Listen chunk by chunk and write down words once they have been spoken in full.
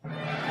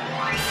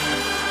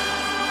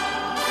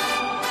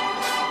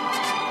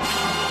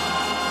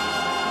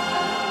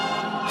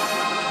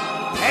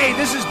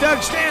This is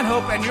Doug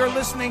Stanhope, and you're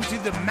listening to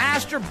the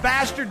Master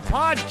Bastard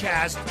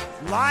Podcast,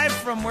 live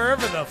from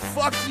wherever the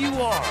fuck you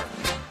are.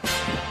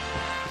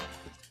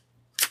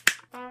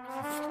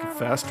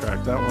 Fast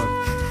track that one.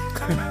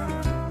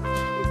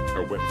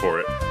 I went for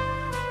it.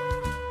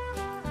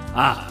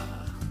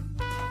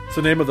 It's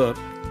the name of the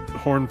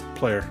horn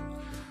player.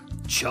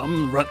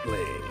 Chum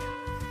Rutley.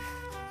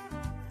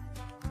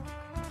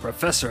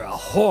 Professor of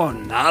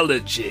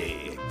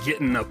Hornology.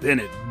 Getting up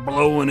in it,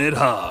 blowing it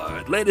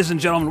hard. Ladies and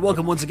gentlemen,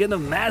 welcome once again to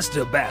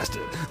Master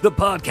Bastard, the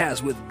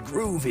podcast with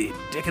Groovy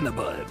Dick in the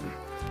Butt.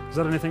 Is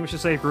that anything we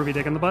should say, Groovy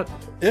Dick in the Butt?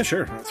 Yeah,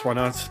 sure. That's why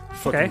not. It's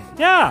fucking, Okay.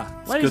 Yeah.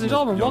 good Ladies in and the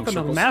gentlemen, young welcome to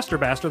circles. Master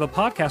Bastard, the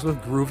podcast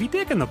with Groovy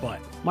Dick in the Butt.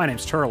 My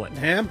name's Turlet.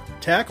 Ham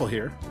Tackle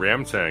here.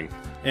 Ramtang.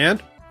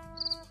 And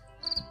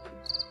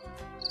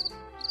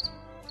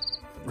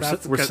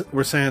That's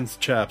we're sans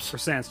chaps. for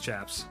Sans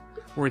Chaps,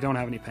 where we don't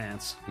have any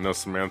pants. No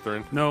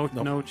Samantha.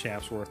 No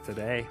chaps worth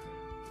today.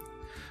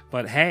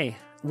 But hey,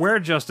 we're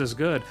just as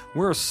good.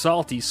 We're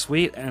salty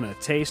sweet and a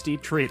tasty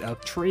treat. A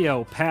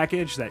trio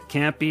package that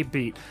can't be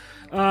beat.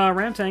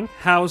 Ramtang,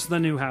 how's the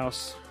new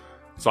house?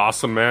 It's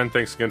awesome, man.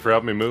 Thanks again for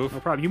helping me move. No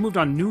problem. You moved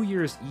on New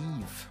Year's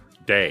Eve.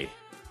 Day.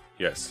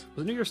 Yes.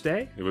 Was it New Year's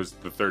Day? It was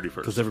the 31st.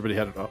 Because everybody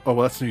had it. Oh, well,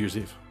 that's New Year's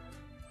Eve.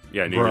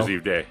 Yeah, New Bro. Year's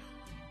Eve day.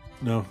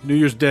 No, New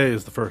Year's Day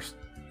is the first.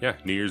 Yeah,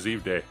 New Year's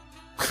Eve day.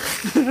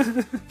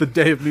 The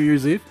day of New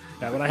Year's Eve?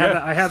 Yeah, but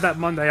I had that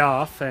Monday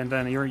off, and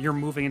then you're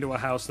moving into a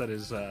house that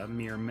is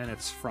mere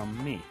minutes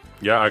from me.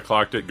 Yeah, I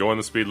clocked it, go on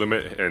the speed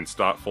limit, and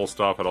full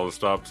stop at all the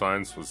stop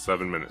signs was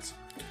 7 minutes.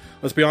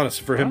 Let's be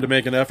honest. For him to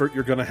make an effort,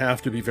 you're going to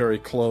have to be very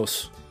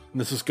close.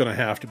 And this is going to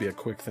have to be a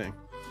quick thing.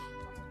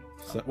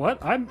 What?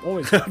 I'm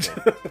always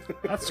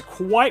That's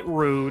quite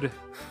rude.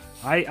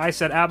 I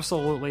said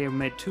absolutely. I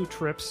made 2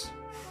 trips.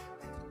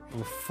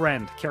 A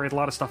friend carried a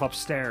lot of stuff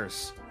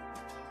upstairs.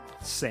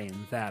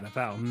 Saying that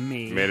about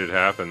me. Made it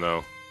happen,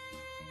 though.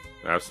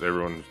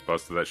 Everyone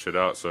busted that shit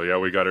out. So, yeah,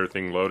 we got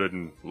everything loaded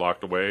and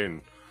locked away,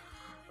 and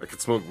I could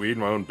smoke weed in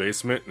my own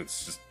basement, and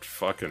it's just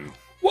fucking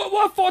What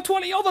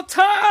 420 all the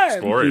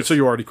time? glorious. So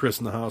you already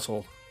christened the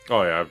household.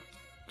 Oh, yeah.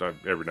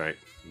 Every night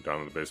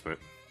down in the basement.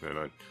 And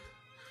I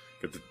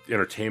get the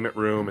entertainment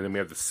room, and then we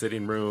have the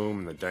sitting room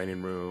and the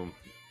dining room.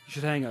 You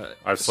should hang a.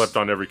 I've slept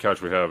on every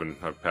couch we have, and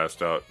I've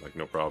passed out, like,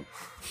 no problem.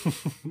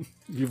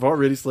 You've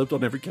already slept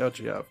on every couch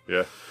you have.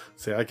 Yeah.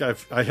 See,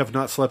 I have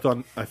not slept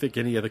on, I think,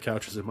 any of the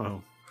couches in my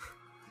home.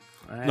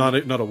 Not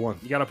a one.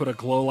 You gotta put a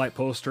glow light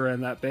poster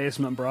in that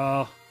basement,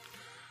 bro.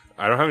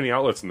 I don't have any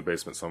outlets in the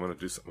basement, so I'm going to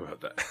do something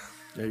about that.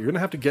 Yeah, you're going to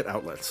have to get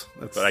outlets.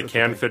 But I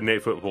can fit an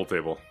 8-foot pool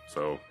table,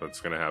 so that's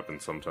going to happen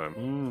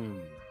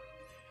sometime.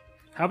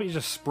 How about you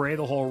just spray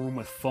the whole room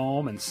with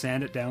foam and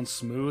sand it down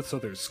smooth so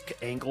there's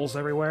angles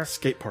everywhere?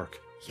 Skate park.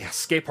 Yeah,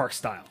 skate park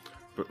style.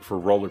 But for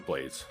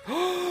rollerblades.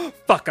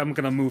 Fuck, I'm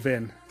gonna move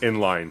in.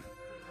 Inline.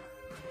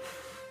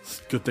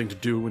 It's a good thing to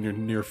do when you're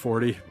near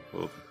 40.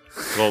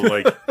 Little,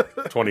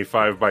 like,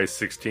 25 by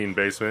 16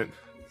 basement.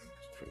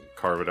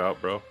 Carve it out,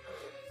 bro.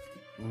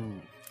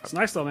 It's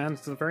nice though, man.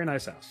 It's a very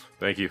nice house.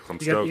 Thank you. I'm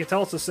You stoked. can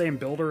tell it's the same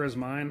builder as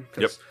mine.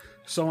 'Cause Yep.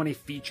 so many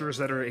features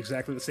that are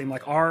exactly the same.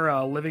 Like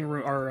our living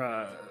room,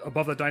 our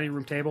above the dining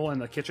room table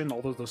and the kitchen,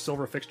 all those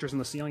silver fixtures in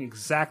the ceiling,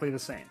 exactly the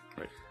same.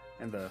 Right.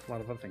 And a lot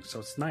of other things. So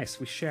it's nice.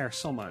 We share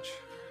so much.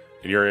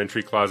 In your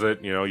entry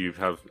closet, you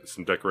have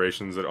some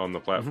decorations that on the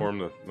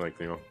platform, like,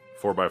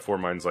 4x4.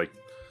 Mine's like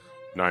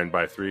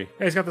 9x3.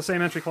 Yeah, he's got the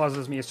same entry closet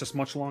as me. It's just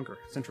much longer.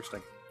 It's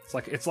interesting.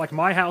 It's like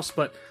my house,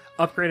 but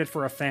upgraded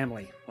for a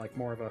family. Like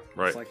more of a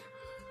Right. It's like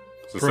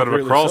So instead of a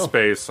Appropriately crawl so.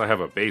 space, I have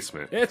a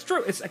basement. it's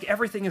true. It's like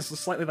everything is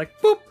slightly like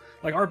boop.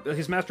 Like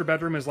his master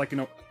bedroom is like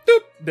doop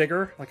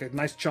bigger, like a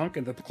nice chunk,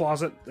 and the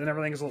closet and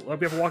everything is. We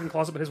have a walk-in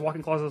closet, but his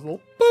walk-in closet is a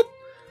little boop.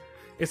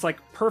 It's like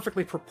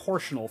perfectly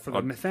proportional for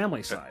the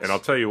family size. And I'll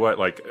tell you what,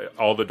 like,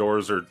 all the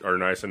doors are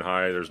nice and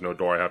high. There's no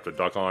door I have to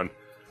duck on.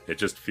 It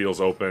just feels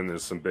open.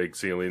 There's some big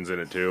ceilings in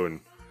it, too.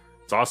 And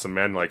it's awesome,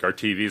 man. Like, our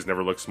TVs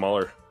never look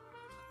smaller.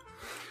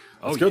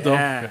 oh, good, though.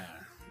 yeah.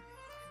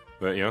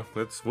 But,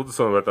 we'll do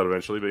something about that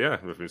eventually. But, yeah,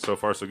 so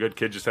far, so good.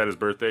 Kid just had his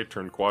birthday,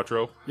 turned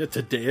Quattro. Yeah,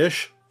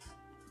 today-ish.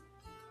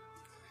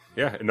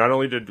 Yeah, and not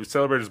only did we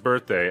celebrate his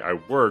birthday, I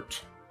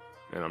worked,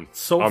 and I'm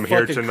Fucking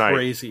here tonight.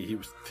 crazy.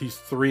 He's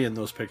 3 in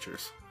those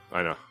pictures.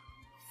 I know.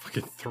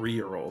 Fucking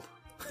 3-year-old.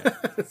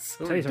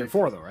 So Today's ridiculous.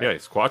 4 though, right? Yeah,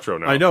 he's Quattro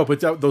now. I know, but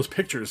those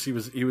pictures, he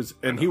was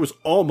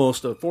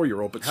almost a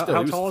 4-year-old, but How, still,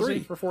 how he was tall 3.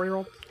 is he for a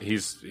 4-year-old?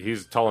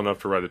 He's tall enough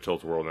to ride the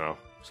tilt-a-whirl now,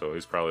 so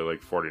he's probably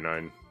like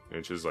 49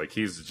 inches. Like,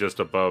 he's just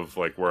above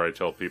like where I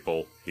tell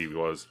people he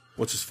was.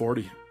 What's his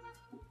 40?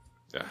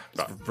 Yeah,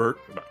 Vert.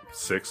 about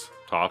 6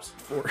 tops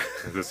 4.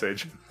 at this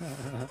age.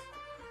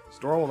 It's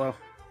adorable though.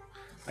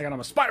 I got him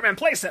a Spider-Man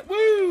playset.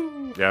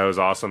 Woo! Yeah, it was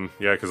awesome.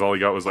 Yeah, because all he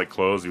got was like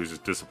clothes. He was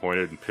just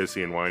disappointed and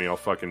pissy and whiny all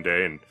fucking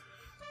day. And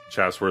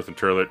Chatsworth and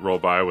Turlet roll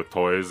by with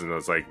toys, and I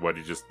was like,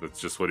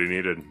 that's just what he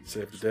needed.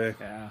 Saved the day.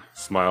 Yeah.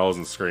 Smiles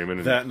and screaming.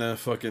 And, That and a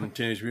fucking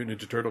Teenage Mutant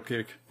Ninja Turtle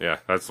cake. yeah,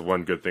 that's the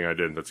one good thing I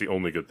did. That's the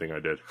only good thing I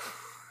did.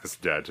 As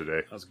dad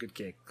today. That was a good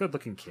cake. Good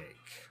looking cake.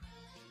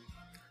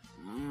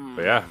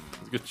 But yeah,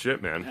 it's good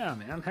shit, man. Yeah,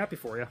 man. I'm happy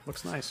for you.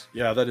 Looks nice.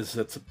 Yeah, that's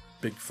a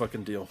big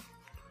fucking deal.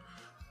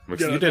 I'm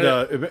You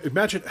excited, did.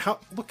 Imagine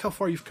look how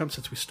far you've come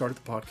since we started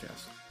the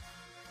podcast.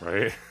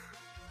 right?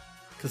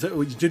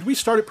 Because did we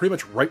start it pretty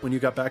much right when you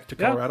got back to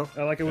Colorado?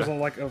 Yeah. Like it was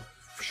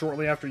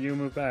shortly after you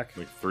moved back.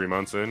 Like 3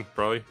 months in,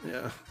 probably.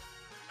 Yeah.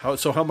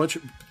 How much,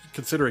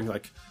 considering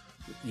like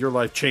your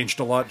life changed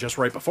a lot just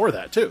right before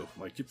that too?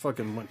 Like you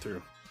fucking went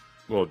through.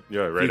 Well,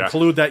 yeah, right. You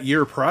include that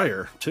year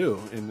prior too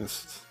in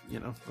this.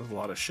 There's a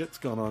lot of shit's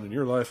going on in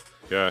your life.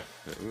 Yeah,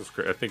 it was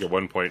I think at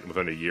one point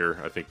within a year,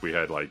 I think we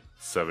had like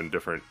 7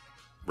 different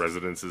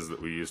residences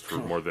that we used for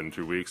more than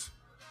 2 weeks.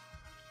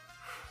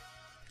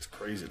 It's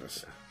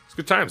craziness. It's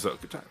good times though.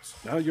 Good times.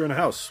 Now you're in a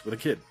house with a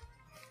kid.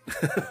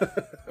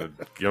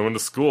 Going to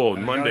school on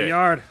Got a Monday.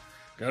 yard.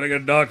 Gotta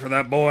get a dog for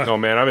that boy. Oh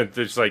man, I've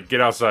been just like,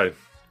 get outside,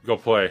 go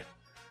play.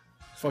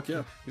 Fuck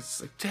yeah.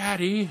 It's like,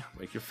 Daddy,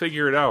 like you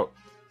figure it out.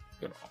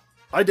 You know,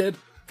 I did.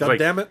 God like,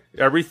 damn it.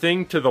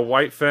 Everything to the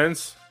white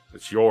fence,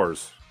 it's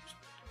yours.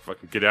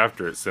 Fucking get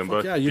after it, Simba.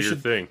 Fuck yeah, Do you your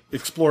should thing.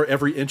 explore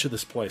every inch of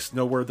this place.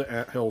 Know where the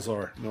anthills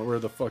are. Know where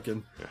the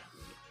fucking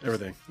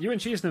everything. You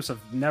and Cheese Nips have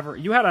never.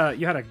 You had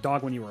a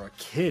dog when you were a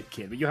kid,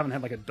 but you haven't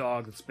had like a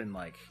dog that's been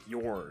like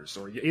yours,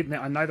 or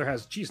neither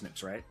has Cheese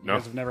Nips, right? You No.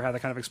 guys have never had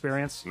that kind of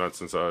experience. Not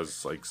since I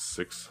was like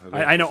 6. think.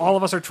 I know all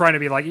of us are trying to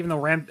be like, even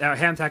though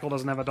Ham Tackle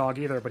doesn't have a dog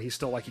either, but he's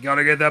still like, you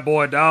gotta get that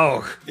boy a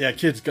dog. Yeah,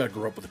 kids got to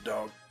grow up with a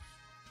dog.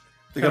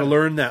 They got to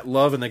learn that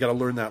love, and they got to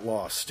learn that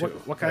loss too.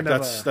 What kind Like,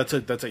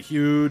 of that's a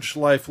huge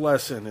life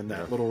lesson in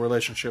that little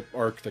relationship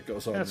arc that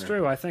goes on. That's there.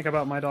 true. I think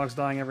about my dogs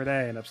dying every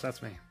day, and it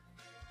upsets me.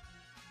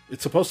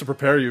 It's supposed to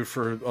prepare you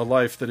for a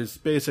life that is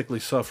basically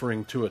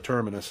suffering to a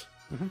terminus.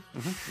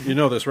 You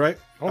know this, right?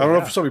 I don't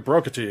know if somebody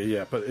broke it to you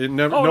yet, but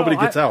nobody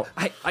gets out.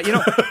 I'm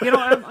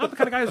the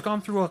kind of guy who's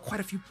gone through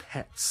quite a few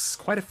pets,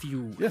 quite a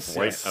few. Yes,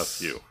 Quite a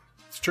few.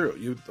 It's true.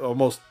 You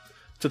almost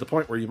to the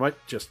point where you might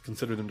just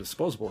consider them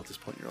disposable at this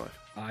point in your life.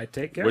 I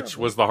take care. Which of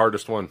was the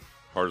hardest one?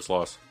 Hardest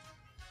loss?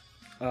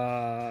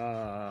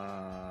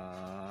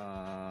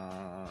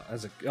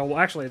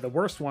 Actually, the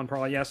worst one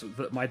probably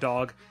my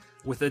dog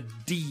with a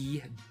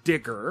D,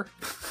 Digger,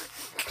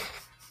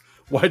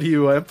 Why do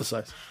you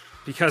emphasize?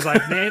 because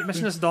I've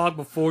mentioned this dog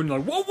before, and you're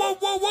like,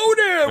 whoa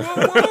there,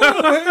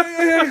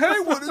 whoa, hey,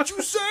 what did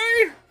you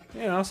say?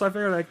 So I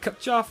figured I'd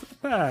cut you off with the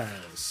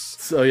pass.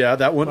 So yeah,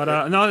 that one.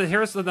 But no,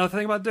 here's another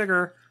thing about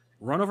Digger.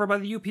 Run over by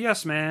the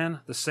UPS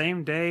man. The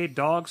same day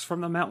dogs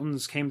from the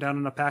mountains came down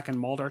in a pack and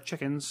mauled our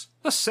chickens.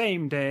 The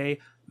same day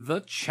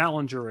the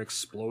Challenger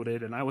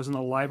exploded, and I was in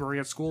the library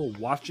at school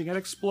watching it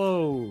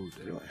explode.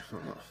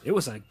 It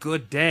was a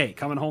good day.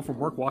 Coming home from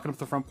work, walking up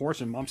the front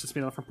porch, and Mom sits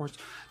me on the front porch.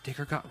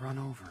 Digger got run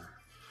over.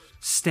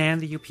 Stan,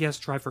 the UPS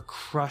driver,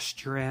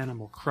 crushed your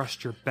animal,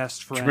 crushed your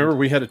best friend. Remember,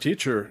 we had a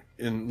teacher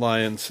in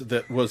Lions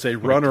that was a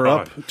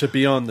runner-up to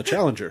be on the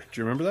Challenger. Do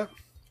you remember that?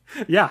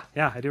 Yeah,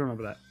 I do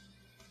remember that.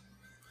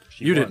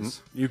 You didn't.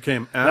 You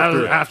came That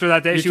was after. after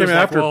that day. You She came was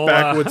like, after well,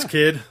 Backwoods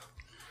Kid.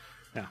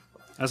 Yeah,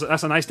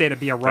 that's a nice day to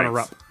be a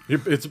runner-up.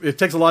 It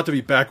takes a lot to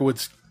be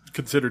Backwoods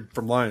considered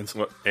from Lions.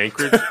 What,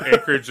 Anchorage?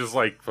 Anchorage is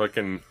like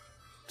fucking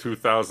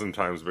 2,000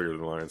 times bigger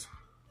than Lions.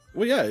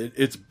 Well, yeah,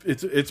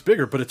 it's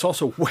bigger, but it's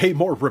also way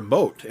more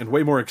remote and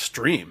way more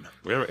extreme.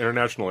 We have an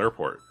international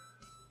airport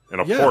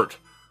and a Yeah. port.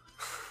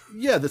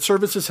 Yeah, that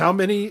services how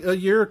many a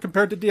year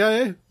compared to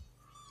DIA?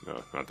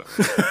 No, not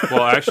that.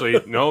 Well,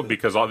 actually, no,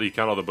 because you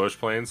count all the bush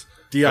planes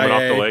DIA. coming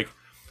off the lake.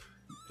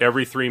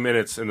 Every 3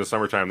 minutes in the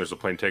summertime, there's a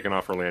plane taking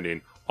off or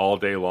landing all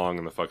day long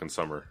in the fucking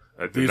summer.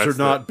 These are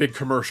not big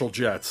commercial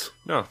jets.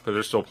 No, but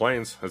they're still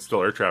planes. That's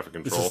still air traffic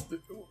control.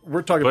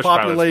 We're talking Bush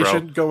pilots,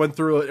 population bro. going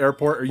through an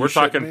airport. Are you We're shitting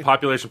talking me?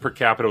 population per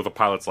capita with a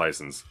pilot's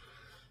license.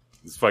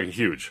 It's fucking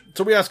huge.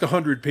 So we ask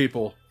 100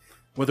 people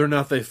whether or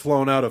not they've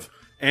flown out of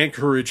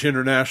Anchorage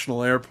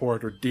International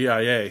Airport or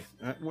DIA.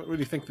 What do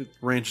you think the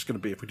range is going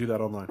to be if we do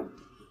that online?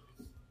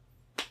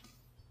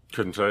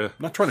 Couldn't tell you. I'm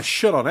not trying to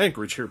shit on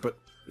Anchorage here, but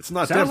it's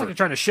not Sounds like different. you're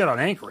trying to shit on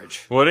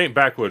Anchorage. Well, it ain't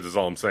backwoods, is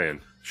all I'm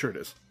saying. Sure it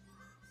is.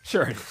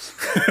 Sure it is.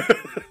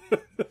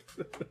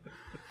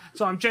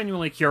 So I'm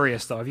genuinely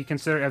curious, though. Have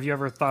you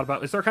ever thought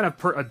about? Is there kind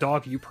of a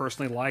dog you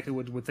personally like and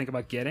would think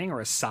about getting,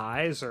 or a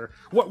size, or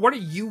what are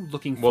you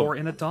looking for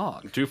in a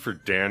dog? Due for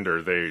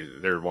dander,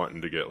 they're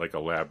wanting to get like a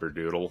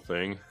labradoodle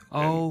thing.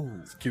 Oh,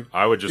 It's cute.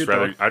 I would just Cute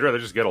dog. I'd rather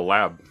just get a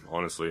lab.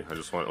 Honestly, I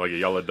just want like a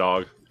yellow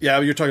dog. Yeah,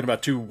 you're talking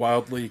about two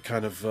wildly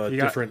kind of got-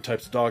 different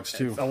types of dogs,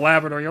 too. a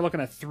Labrador. You're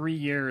looking at 3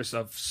 years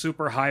of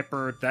super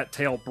hyper, that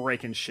tail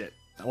breaking shit.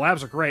 The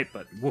labs are great,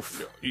 but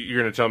woof. You're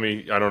gonna tell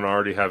me I don't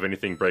already have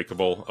anything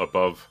breakable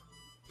above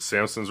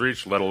Samson's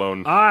reach, let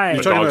alone I a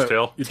You're talking dog's about-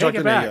 tail? You're take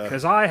talking it back a,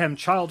 because I am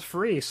child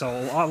free, so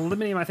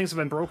limiting my things have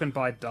been broken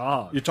by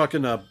dogs. you're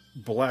talking a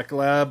black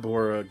lab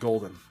or a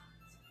golden?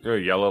 You're a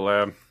yellow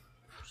lab,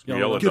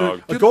 yellow Get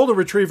dog. A golden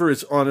retrieve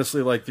is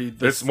honestly like the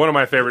It's one of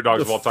my favorite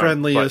dogs of all time.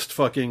 friendliest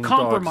fucking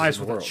Compromise dogs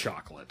in with the a world.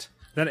 chocolate.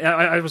 Then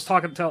I was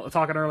talking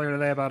earlier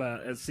today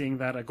about seeing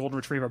that a golden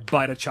retriever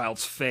bite a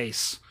child's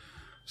face.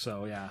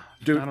 So yeah,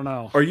 Dude, I don't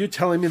know. Are you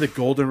telling me the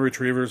golden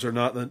retrievers are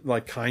not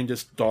the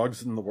kindest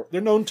dogs in the world?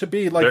 They're known to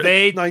be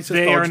They nicest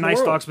they dogs are in the nice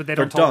world. dogs, but they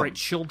They're don't tolerate dumb.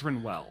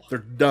 children well. They're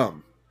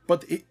dumb.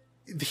 But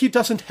he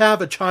doesn't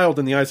have a child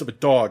in the eyes of a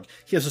dog.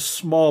 He has a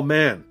small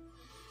man.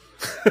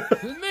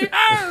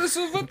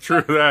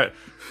 True that.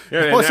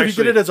 Yeah, and Plus, if you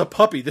actually, get it as a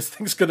puppy, this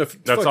thing's gonna.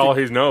 that's all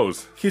he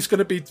knows. He's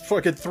gonna be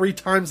fucking 3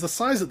 times the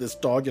size of this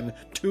dog in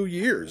 2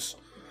 years,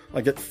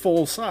 like at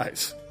full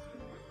size.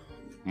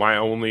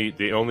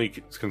 The only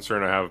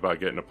concern I have about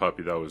getting a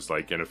puppy though is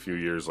like in a few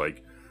years,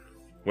 like,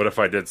 what if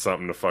I did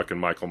something to fucking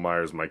Michael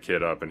Myers, my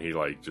kid, up, and he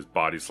like just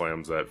body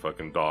slams that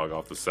fucking dog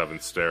off the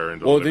 7th stair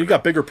into. Well, you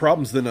got bigger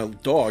problems than a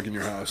dog in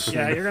your house.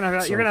 Yeah, you're gonna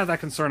have that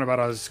concern about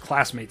us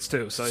classmates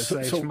too. So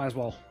you might as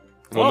well.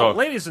 Well, Well, no.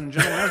 ladies and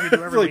gentlemen, as we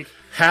do every Like week,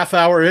 half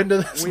hour into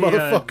this we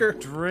motherfucker.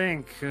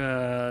 drink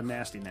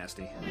nasty.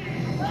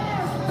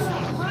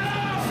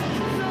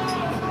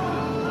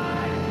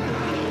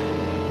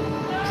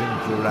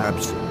 Drink your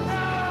absinthe.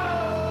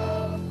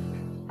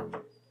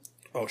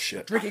 Oh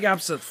shit! Drinking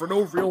absinthe for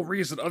no real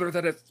reason other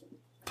than it's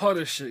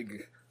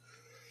punishing.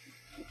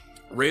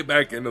 right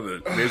back into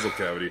the nasal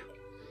cavity.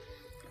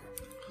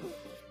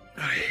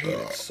 I hate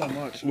it so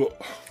much. Well,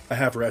 I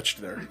have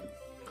retched there.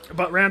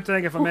 But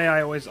Ramtang, if I may,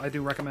 I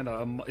do recommend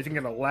if you can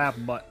get a lab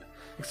mutt.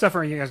 Except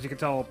for, as you can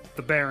tell,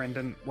 the Baron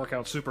didn't work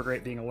out super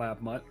great being a lab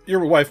mutt.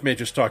 Your wife may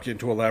just talk you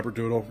into a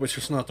Labradoodle, which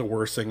is not the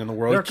worst thing in the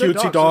world. They're A good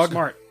cutesy dogs, dog, they're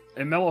smart.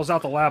 It mellows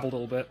out the lab a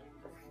little bit.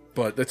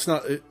 but it's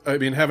not. I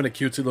mean, having a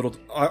cutesy little.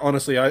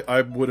 Honestly,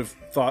 I would have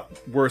thought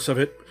worse of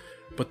it.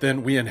 But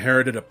then we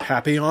inherited a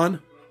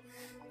Papillon,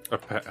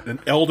 an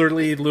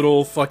elderly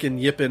little fucking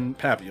yipping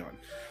Papillon,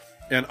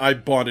 and I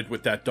bonded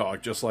with that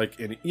dog just like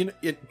any.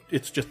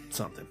 It's just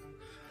something.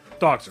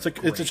 Dogs are It's like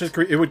great. it's just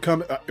it would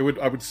come. I would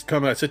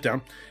come. I'd sit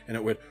down, and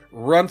it would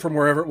run from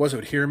wherever it was. It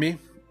would hear me.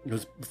 It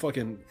was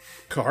fucking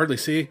could hardly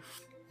see.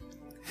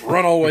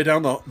 Run all the way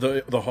down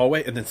the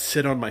hallway, and then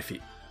sit on my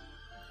feet.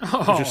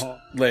 Oh. Just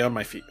lay on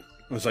my feet.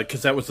 It was like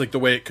because that was like the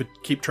way it could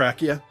keep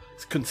track of you.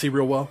 It couldn't see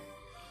real well,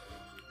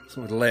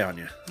 so it would lay on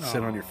you,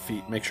 sit on your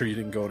feet, make sure you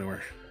didn't go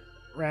anywhere.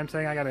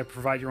 Ramtang, I gotta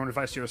provide your own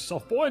advice to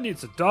yourself. Boy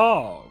needs a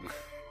dog.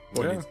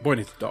 Boy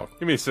needs a dog.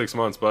 Give me 6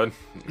 months, bud.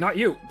 Not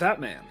you, that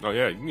man. Oh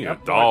yeah, you need That a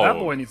boy, dog. that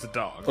boy needs a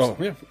dog. Oh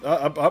yeah,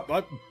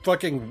 I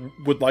fucking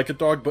would like a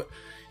dog, but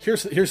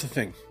here's the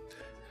thing: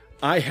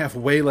 I have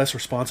way less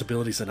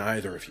responsibilities than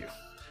either of you.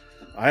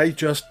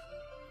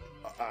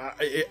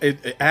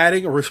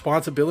 Adding a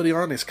responsibility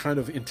on is kind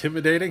of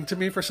intimidating to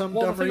me for some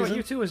Well, the dumb thing reason. about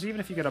you too is even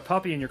if you get a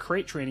puppy and you're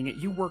crate training it,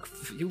 you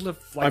live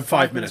like I'm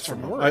 5 minutes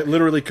from home. work. I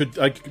literally could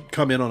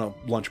come in on a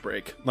lunch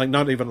break, like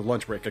not even a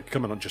lunch break. I could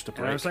come in on just a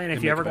break. And I'm saying if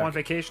and you make ever it go on back.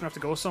 vacation, have to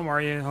go somewhere,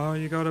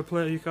 you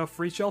got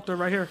free shelter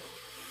right here.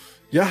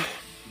 Yeah,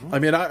 I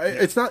mean,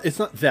 it's not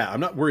that. I'm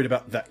not worried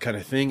about that kind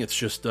of thing. It's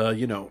just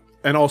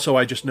and also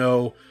I just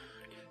know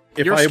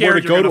if You're I were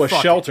scared to you're go to gonna a fuck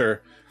it.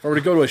 shelter, if I were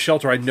to go to a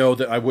shelter, I know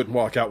that I wouldn't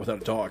walk out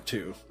without a dog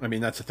too. I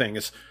mean, that's the thing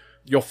is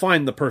you'll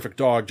find the perfect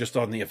dog just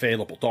on the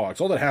available dogs.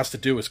 All that has to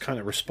do is kind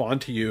of respond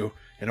to you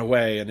in a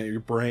way, and your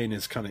brain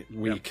is kind of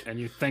weak. And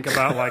you think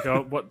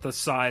about what the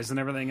size and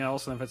everything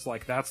else, and if it's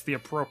like that's the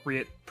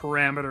appropriate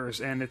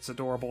parameters and it's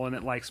adorable and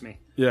it likes me.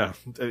 Yeah,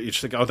 you just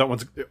think, oh, that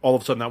one's all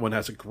of a sudden that one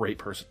has a great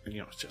person.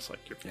 It's just like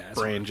your it's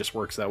brain just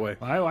works that way.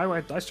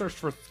 I searched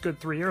for a good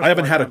 3 years. I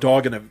haven't before had a found-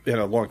 dog in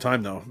a long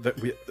time though.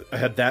 I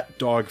had that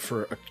dog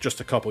for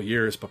just a couple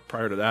years, but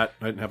prior to that,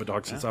 I didn't have a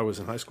dog since I was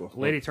in high school.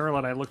 Lady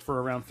Turlet. I looked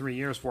for around 3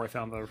 years before I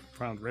found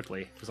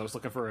Ripley because I was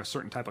looking for a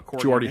certain type of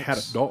corgi. You already mix. had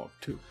a dog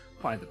too.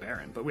 By the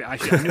Baron, but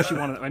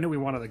I knew we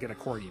wanted to get a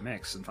corgi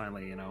mix, and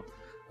finally,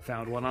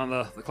 found one on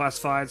the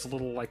classifieds. A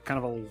little like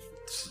kind of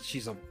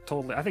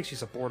I think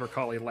she's a border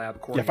collie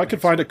lab corgi. Yeah, if I could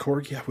mix. find a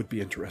corgi, I would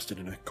be interested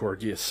in a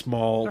corgi. A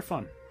small, They're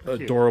fun. They're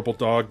cute. adorable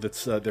dog.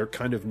 They're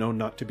kind of known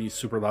not to be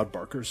super loud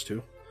barkers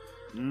too.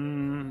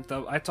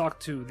 I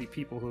talked to the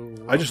people who.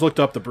 I just looked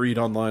up the breed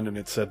online, and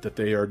it said that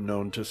they are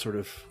known to sort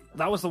of.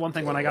 That was the one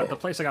thing when I got the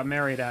place I got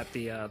married at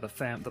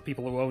the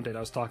people who owned it. I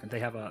was talking. They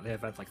have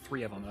had like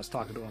 3 of them. I was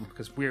talking to them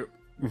because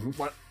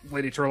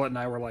Lady Turlet and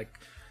I were like,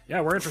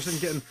 yeah, we're interested in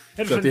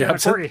getting the a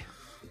absent? corgi.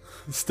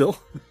 Still,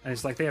 And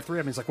he's like, they have 3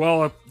 of them. He's like,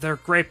 well, they're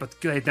great, but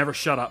they never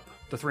shut up.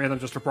 The 3 of them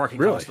just are barking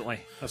Really?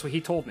 constantly. That's what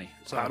he told me.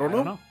 So I don't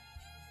know.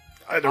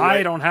 I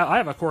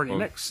have a corgi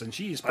mix, and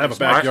she's. I have a pretty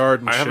smart. backyard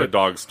and I have shit. a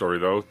dog story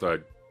though.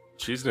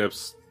 Cheese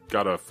Nips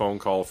got a phone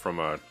call from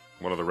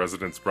one of the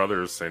residents'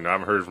 brothers saying, "I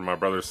haven't heard from my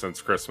brother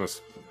since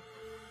Christmas."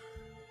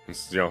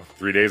 It's,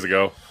 3 days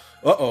ago.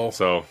 Uh-oh.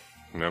 So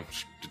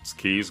it's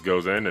keys,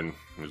 goes in, and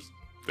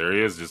there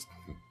he is, just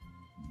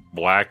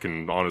black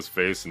and on his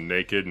face and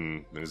naked,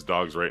 and his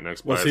dog's right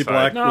next by Was his he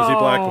side. black? Was he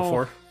black No.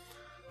 before?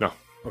 No,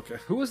 Okay.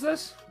 Who was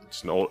this?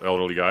 just an old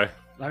elderly guy.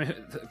 I mean,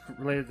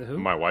 related to who?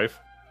 My wife.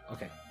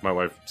 Okay. My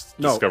wife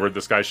No. discovered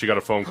this guy. She got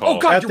a phone call. Oh,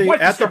 God. At your the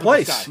wife at the discovered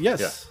this place, guy.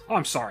 yes. Oh,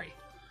 I'm sorry.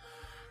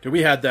 Dude,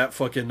 we had that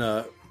fucking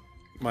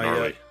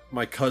Gnarly.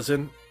 my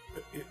cousin.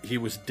 He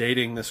was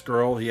dating this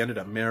girl. He ended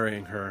up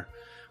marrying her,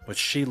 but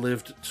she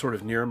lived sort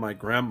of near my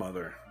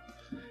grandmother,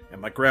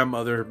 And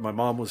my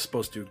mom was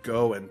supposed to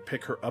go and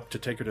pick her up to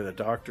take her to the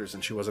doctors,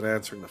 and she wasn't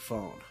answering the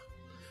phone.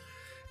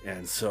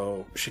 And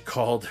so she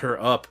called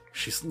her up.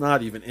 She's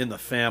not even in the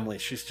family.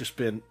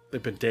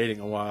 They've been dating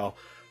a while.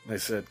 And they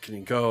said, can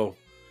you go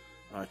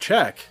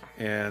check?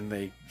 And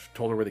they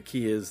told her where the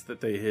key is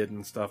that they hid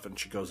and stuff, and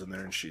she goes in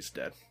there and she's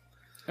dead.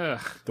 Ugh.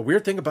 The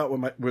weird thing about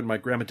when my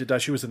grandma did die,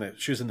 she was in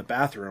the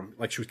bathroom,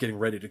 like she was getting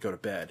ready to go to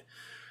bed.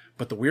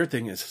 But the weird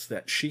thing is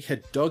that she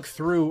had dug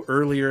through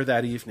earlier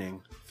that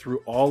evening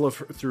through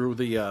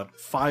the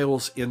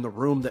files in the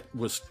room that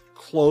was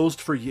closed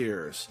for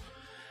years,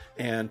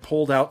 and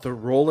pulled out the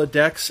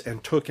Rolodex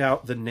and took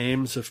out the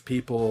names of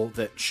people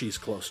that she's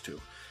close to,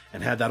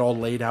 and had that all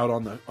laid out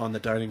on the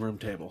dining room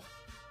table.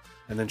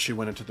 And then she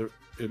went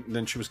and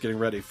then she was getting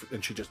ready,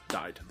 and she just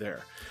died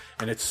there.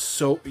 And it's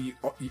so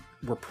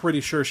we're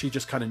pretty sure she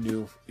just kind of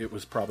knew it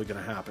was probably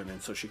going to happen,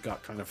 and so she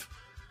got kind of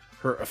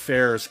her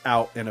affairs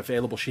out and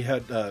available. She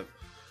had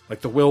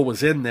like the will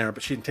was in there,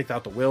 but she didn't take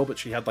out the will, but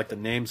she had like the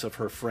names of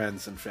her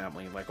friends and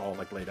family like all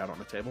like laid out on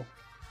the table.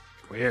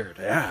 Weird.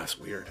 Yeah, it's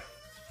weird.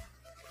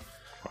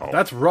 Oh.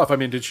 That's rough. I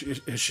mean, is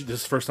this the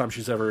first time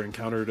she's ever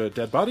encountered a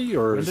dead body,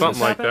 or When did Something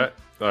this like happen?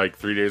 that. Like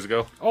 3 days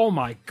ago. Oh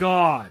my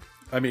god.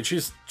 I mean, she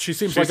seems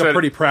She like a said-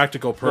 pretty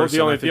practical person.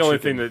 Well, I the think only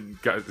she thing can-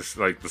 that got is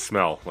like the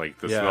smell. Like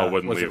the smell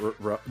wouldn't was leave.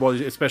 it well,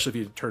 especially if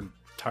you turned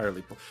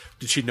entirely.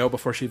 Did she know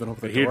before she even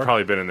opened the He had door?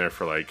 probably been in there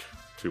for like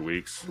 2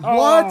 weeks.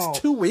 What? Oh,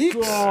 2 weeks?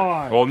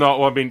 God. Well, no.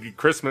 Well, I mean,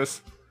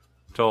 Christmas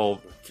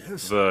till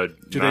the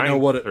Do they know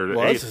what it or the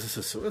was? 8th. Is this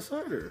a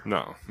suicide or?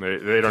 No,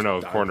 they don't know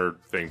the died. corner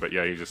thing. But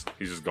yeah, he's just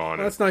gone.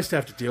 Well, that's nice to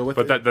have to deal with.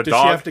 But that- the Did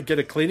dog- she have to get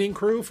a cleaning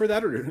crew for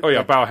that, or Oh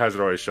yeah, Biohazard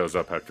always shows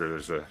up after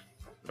there's a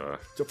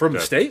from the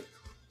death. state,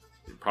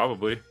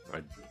 Probably. I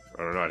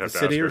don't know. I'd have the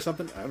to city, ask or her.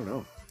 something? I don't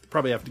know.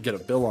 Probably have to get a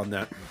bill on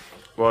that.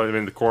 Well, I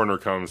mean, the coroner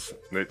comes.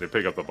 They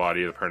pick up the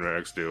body. The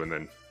paramedics do, and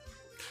then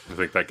I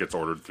think that gets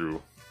ordered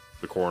through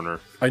the coroner.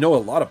 I know a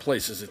lot of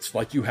places. It's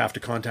like you have to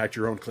contact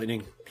your own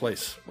cleaning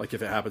place. Like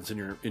if it happens in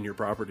your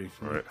property,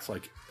 Right. It's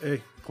like,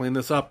 hey, clean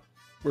this up.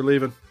 We're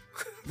leaving.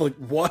 Like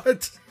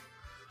what?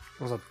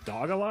 Was a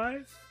dog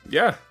alive?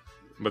 Yeah,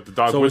 but the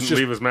dog So it's wouldn't just-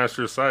 leave his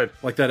master's side.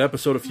 Like that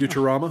episode of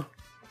Futurama.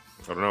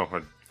 I don't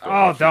know.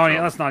 Oh, don't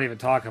let's not even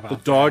talk about The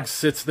dog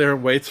sits there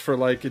and waits for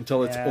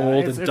until it's Yeah,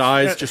 old it's- and it's-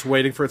 dies, it- just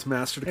waiting for its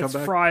master to come It's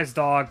back. Fry's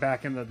dog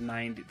back in the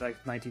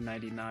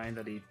 1999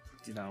 that he,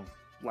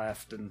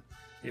 left, and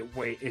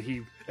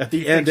At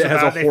the end, it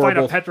has a they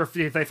horrible,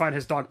 they find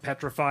his dog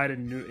petrified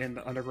in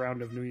the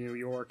underground of New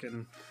York,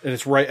 and and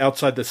it's right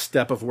outside the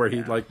step of where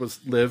he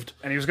lived.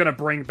 he was gonna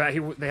bring back.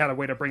 They had a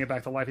way to bring it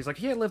back to life. He's like,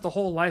 he had lived a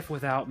whole life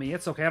without me.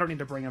 It's okay. I don't need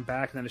to bring him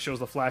back. And then it shows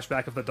the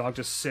flashback of the dog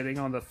just sitting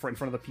in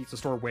front of the pizza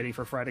store waiting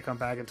for Fry to come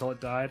back until it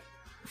died.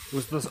 It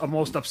was the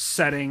most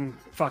upsetting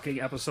fucking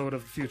episode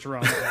of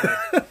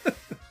Futurama.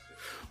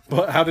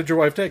 But how did your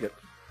wife take it?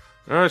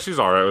 She's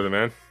all right with it,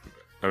 man.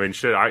 I mean,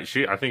 shit. I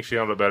think she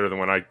handled it better than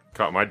when I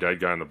caught my dead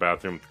guy in the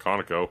bathroom at the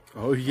Conoco.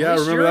 Oh yeah, I At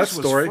least remember that yours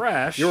was story.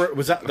 fresh.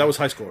 That was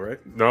high school, right?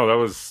 No, that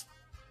was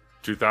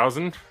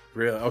 2000.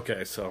 Really?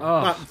 Okay, so Oh,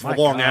 not my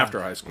long God.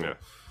 after high school. Yeah.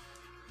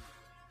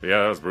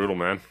 Yeah, that was brutal,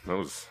 man. That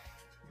was.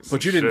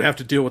 But you didn't have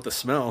to deal with the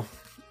smell.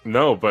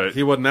 No, but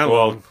He wasn't that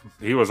well, long.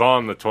 he was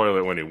on the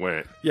toilet when he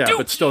went. Yeah,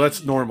 but still,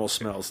 that's normal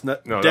smells.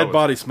 that Dead was-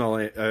 body smell,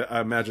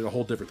 I imagine, a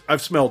whole different.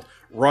 I've smelled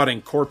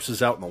rotting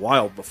corpses out in the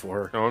wild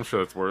before, No, I'm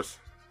sure that's worse.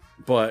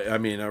 but I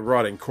mean, a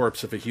rotting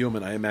corpse of a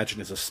human, I imagine,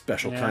 is a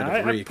special kind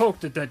of I reek.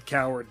 poked a dead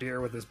cow or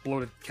deer with his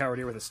bloated cow or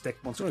deer with a stick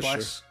once or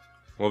twice.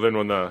 Well, then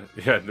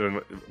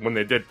when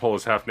they did pull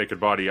his half naked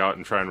body out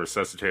and try and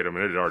resuscitate him,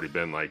 and it had already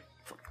been like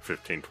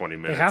 15, 20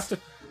 minutes. They have to.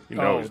 You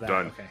know, Oh, he's that,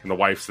 done. okay. And the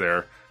wife's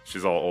there.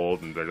 She's all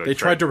old, and they're like, They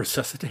tried to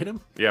resuscitate him.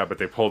 Yeah, but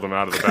they pulled him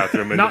out of the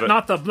bathroom. Not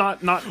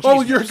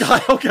Oh, Jesus. your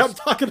guy. Okay, I'm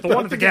talking about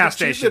one at the gas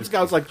station. This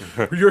guy was like,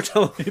 you're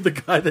telling me the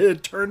guy that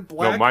had turned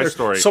black. my or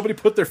story. Somebody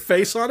put their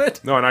face on it.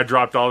 No, and I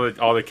dropped all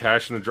the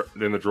cash in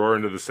the drawer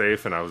into the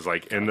safe, and I was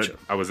like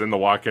I was in the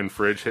walk-in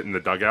fridge hitting the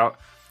dugout,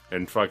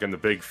 and fucking the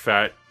big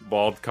fat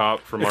bald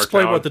cop from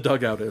Explain our town. what the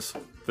dugout is.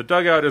 The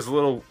dugout is a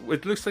little.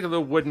 It looks like a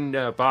little wooden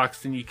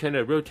box, and you kind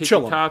of rotate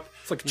Chillum. the top.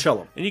 It's like a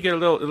chillum. And you get a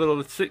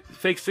little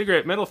fake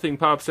cigarette metal thing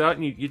pops out,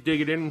 and you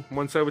dig it in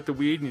one side with the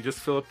weed, and you just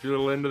fill up your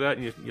little end of that,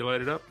 and you light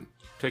it up, and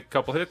take a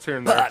couple hits here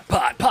and there.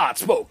 Pot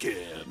smoking.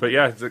 But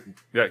yeah,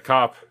 that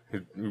cop,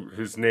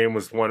 his name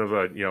was one of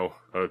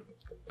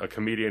a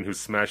comedian who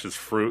smashes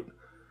fruit.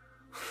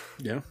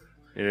 Yeah.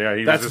 Yeah,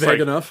 he That's was just vague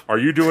like, enough. Are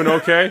you doing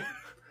okay?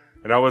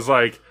 And I was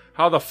like,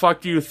 how the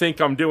fuck do you think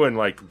I'm doing?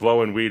 Like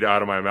blowing weed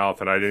out of my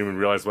mouth, and I didn't even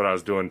realize what I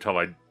was doing until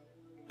I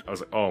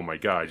was like, oh my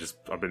god,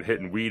 I've been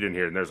hitting weed in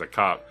here, and there's a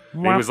cop.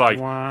 And he was like,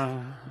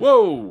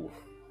 whoa.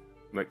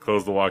 And I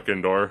closed the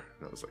walk-in door.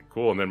 And I was like,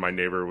 cool. And then my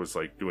neighbor was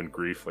like doing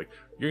grief, like,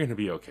 you're gonna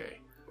be okay.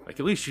 Like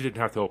at least you didn't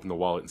have to open the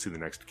wallet and see the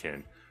next of kin.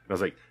 And I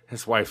was like,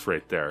 his wife's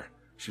right there.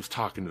 She was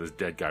talking to this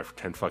dead guy for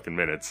 10 fucking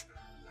minutes.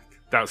 Like,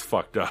 that was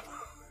fucked up.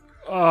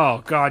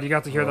 Oh God, you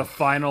got to hear the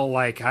final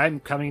I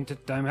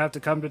have to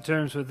come to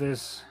terms with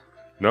this.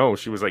 No,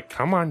 she was like,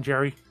 come on,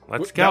 Jerry,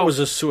 let's go. That was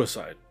a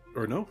suicide,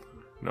 or no?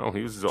 No,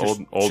 he was an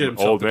Just old shit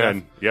himself to man.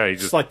 death. Yeah, he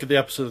It's just like the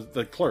episode of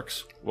The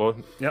Clerks. well,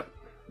 Yep.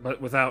 But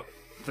without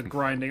the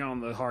grinding on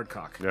the hard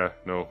cock. yeah,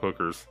 no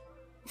hookers.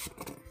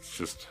 It's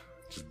just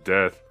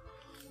death.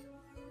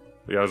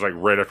 Yeah, it was like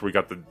right after we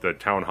got the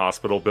town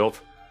hospital built,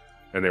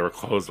 and they were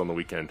closed on the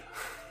weekend.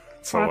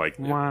 So like,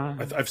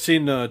 I've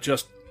seen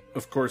just,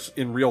 of course,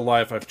 in real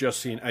life. I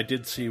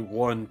did see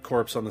one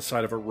corpse on the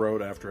side of a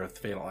road after a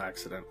fatal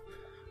accident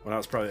when I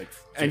was probably like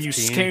 15. And you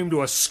came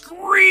to a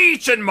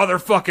screeching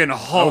motherfucking I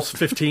halt. was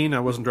 15. I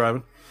wasn't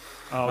driving.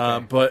 Oh,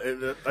 okay.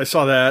 But I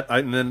saw that,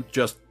 and then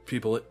just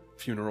people at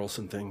funerals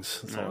and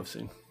things. That's all I've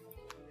seen.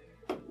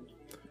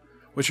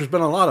 Which there's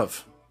been a lot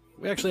of.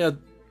 We actually had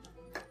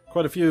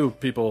quite a few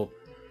people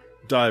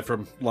die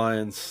from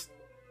lions,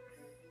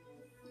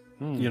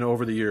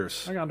 over the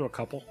years. I got into a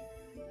couple.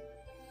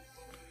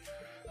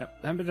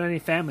 Haven't been to any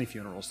family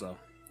funerals, though.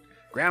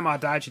 Grandma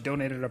died. She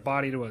donated her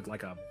body to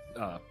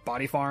a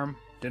body farm.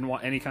 Didn't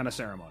want any kind of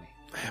ceremony.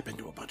 I have been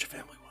to a bunch of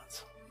family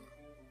ones.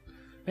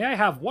 May I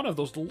have one of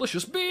those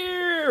delicious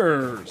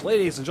beers?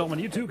 Ladies and gentlemen,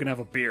 you too can have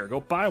a beer. Go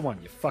buy one,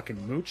 you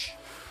fucking mooch.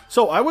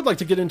 So I would like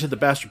to get into the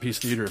Bastard Piece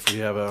Theater if we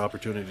have an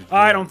opportunity to do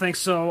I that. don't think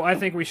so. I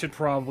think we should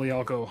probably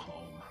all go home.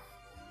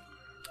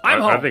 I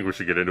I'm home. think we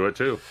should get into it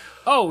too.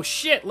 Oh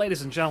shit,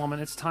 ladies and gentlemen,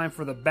 it's time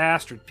for the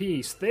Bastard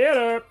Piece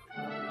Theater.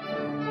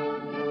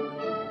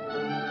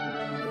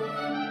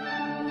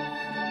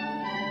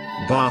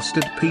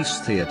 Bastard Piece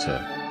Theater.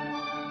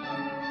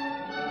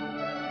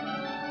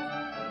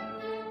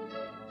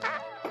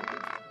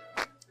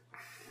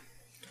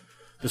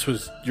 This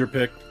was your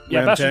pick, Yeah,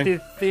 Ram Bastard Tang?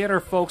 Theater,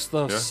 folks,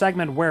 the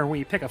segment where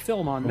we pick a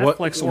film on What-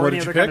 Netflix what or did any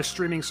you other kind pick? of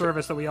streaming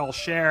service that we all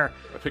share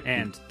picked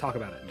and talk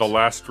about it. The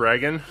Last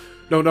Dragon,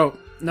 No, No,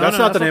 that's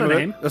no, not the that's name not of the it.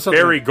 name. That's not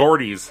Barry the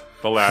Gordy's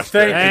The Last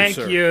Thank Dragon. Thank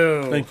sir.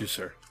 you. name. Thank you,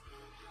 sir.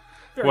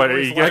 What,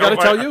 Very you nice. I gotta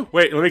tell you?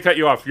 Wait, let me cut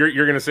you off. You're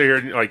going to say here,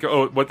 like,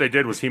 oh, what they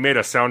did was he made a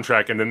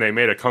soundtrack, and then they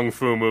made a kung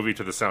fu movie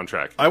to the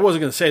soundtrack. I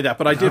wasn't going to say that,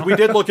 but I did. We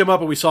did look him up,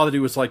 and we saw that he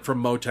was like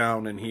from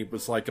Motown, and he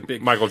was like a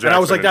big Michael And I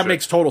was Jackson like, and that shit.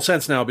 makes total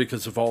sense now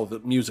because of all the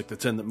music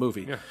that's in the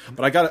movie. Yeah.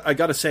 But I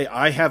got to say,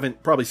 I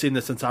haven't probably seen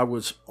this since I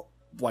was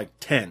like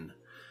 10.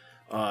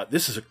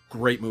 This is a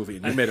great movie,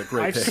 and you made a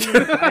great pick.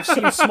 I've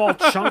seen small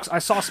chunks. I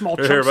saw small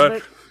chunks Here, of bud.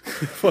 it.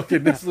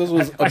 Fucking, this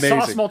was I amazing.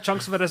 saw small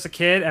chunks of it as a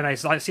kid, and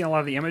I've seen a lot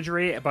of the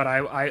imagery. But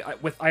I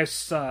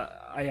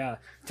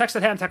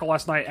texted Ham Tackle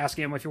last night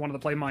asking him if he wanted to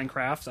play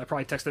Minecraft. I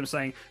probably texted him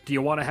saying, "Do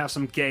you want to have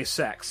some gay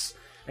sex?"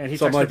 And he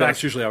Something texted like back.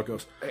 that's usually how it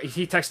goes.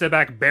 He texted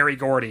back Barry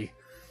Gordy.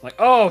 Like,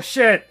 oh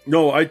shit!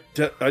 No, I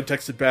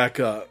texted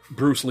back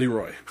Bruce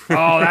Leroy.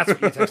 Oh, that's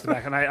what you texted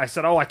back. And I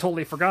said, oh, I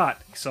totally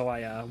forgot. So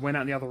I went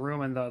out in the other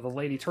room, and the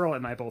Lady Turlet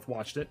and I both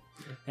watched it.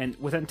 And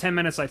within 10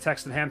 minutes, I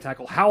texted Ham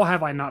Tackle, how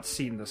have I not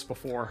seen this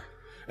before?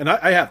 And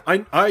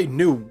I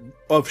knew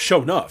of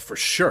Sho'nuff for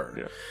sure.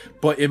 Yeah.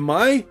 But in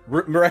my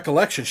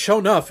recollection,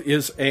 Sho'nuff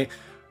is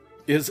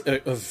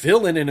a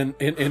villain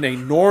in a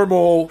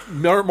normal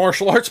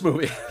martial arts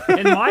movie.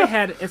 In my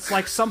head, it's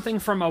like something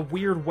from a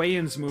weird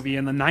Wayans movie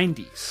in the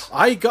 90s.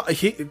 I got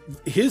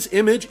his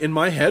image in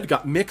my head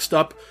got mixed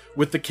up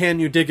with the Can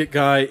You Dig It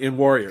guy in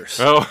Warriors.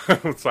 Oh,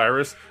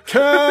 Cyrus.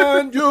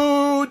 Can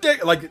you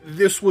dig? Like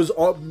this was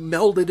all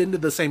melded into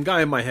the same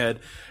guy in my head.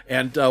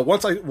 And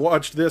once I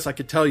watched this, I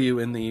could tell you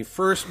in the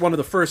one of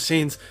the first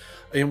scenes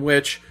in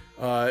which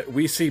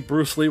we see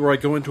Bruce Leroy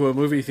go into a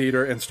movie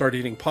theater and start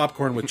eating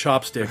popcorn with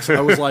chopsticks. I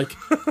was like,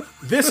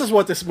 "This is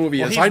what this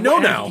movie is." I know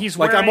now. He's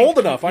like wearing, I'm old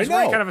enough. He's I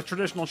wearing know. kind of a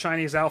traditional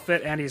Chinese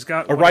outfit, and he's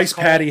got A rice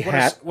patty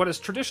hat. What is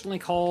traditionally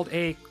called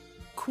a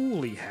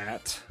coolie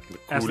hat,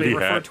 as coolie they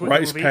refer hat. to it in the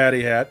Rice movie.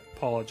 patty hat.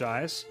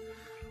 Apologize,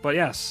 but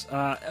yes.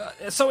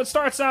 So it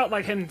starts out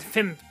like him.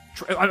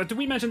 Did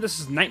we mention this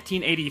is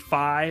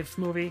 1985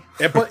 movie?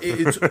 But it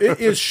is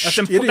That's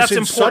in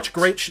important. such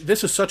great.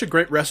 This is such a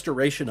great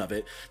restoration of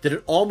it that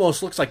it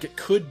almost looks like it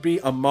could be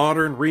a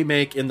modern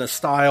remake in the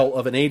style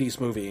of an '80s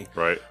movie.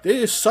 Right. It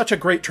is such a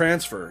great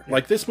transfer.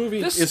 Like this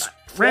movie This is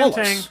Ram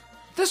flawless. Tang,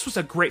 this was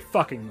a great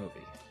fucking movie.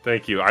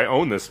 Thank you. I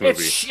own this movie.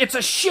 It's a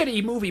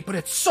shitty movie, but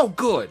it's so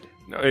good.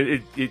 No,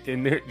 and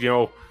you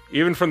know,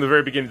 even from the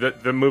very beginning,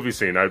 the movie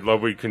scene, I'd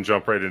love we can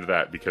jump right into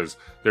that because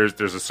there's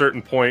a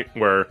certain point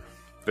where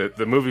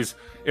the movie's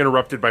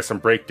interrupted by some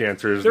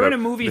breakdancers. They're in a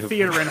movie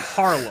theater in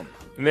Harlem.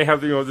 And they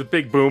have the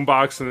big boom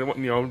box and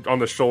on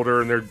the shoulder,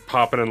 and they're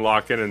popping and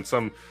locking, and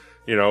some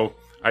he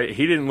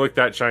didn't look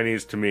that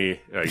Chinese to me,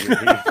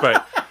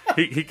 but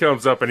he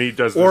comes up and he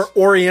does this, Or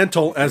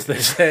Oriental, as they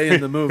say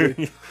in the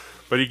movie.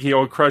 but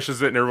he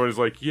crushes it, and everyone's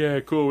like, yeah,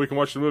 cool, we can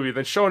watch the movie.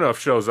 Then Sho'nuff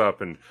shows up,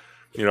 and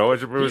it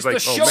was like,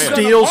 the oh Shogun man, of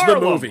Steals the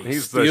Harlem. movie.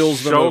 he's the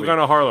Steals the Shogun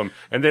movie. of Harlem.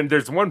 And then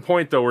there's one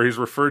point though where he's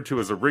referred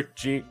to as a Rick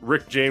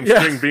James Yeah.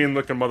 string bean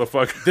looking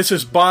motherfucker. This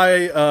is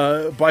by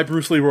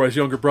Bruce Leroy's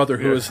younger brother,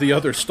 who is the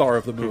other star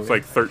of the movie. It's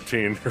like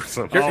 13 or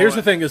something. Here's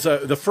the thing: is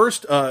the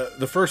first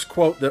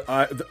quote that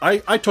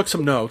I took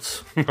some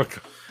notes,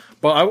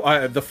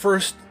 but the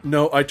first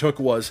note I took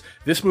was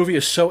this movie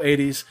is so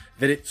 80s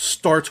that it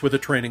starts with a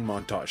training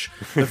montage.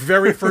 The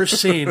very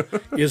first scene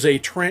is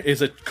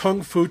a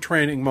kung fu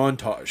training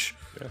montage.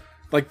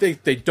 Like,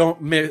 they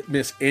don't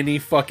miss any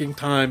fucking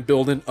time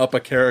building up a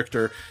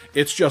character.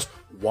 It's just,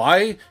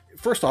 why...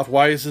 First off,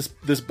 why is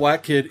this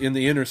black kid in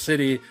the inner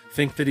city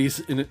think that he's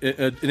an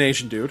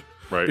Asian dude?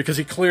 Right. Because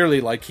he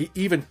clearly, like, he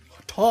even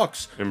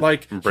talks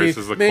like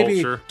embraces he the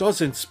maybe culture.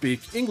 doesn't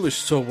speak English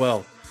so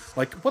well.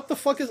 Like, what the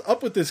fuck is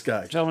up with this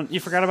guy? Gentlemen,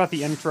 you forgot about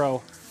the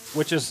intro,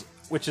 which is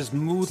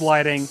mood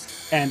lighting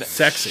and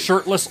Sexy.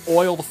 shirtless,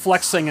 oiled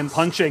flexing and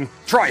punching.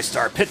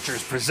 TriStar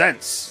Pictures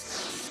presents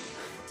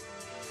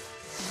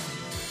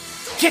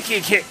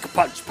Kicky Kick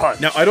Punch Punch.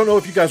 Now, I don't know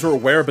if you guys are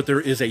aware, but there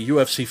is a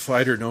UFC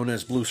fighter known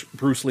as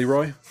Bruce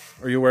Leroy.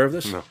 Are you aware of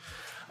this? No.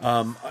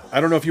 I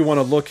don't know if you want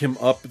to look him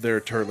up there,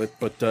 Turlet,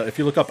 but if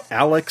you look up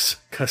Alex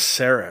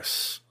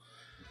Caceres,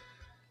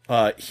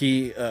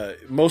 he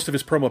most of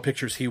his promo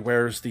pictures, he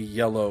wears the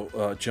yellow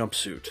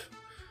jumpsuit.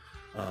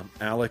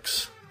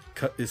 Alex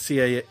is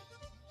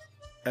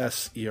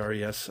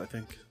Caseres, I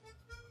think.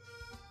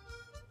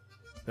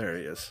 There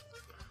he is.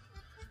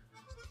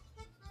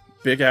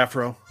 Big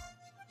afro.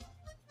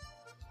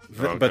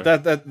 Okay. But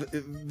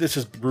this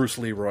is Bruce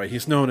Leroy.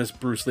 He's known as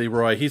Bruce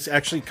Leroy. He's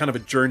actually kind of a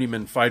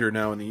journeyman fighter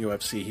now in the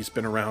UFC. He's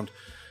been around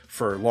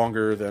for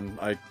longer than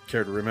I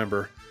care to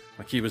remember.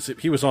 Like he was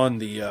on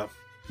the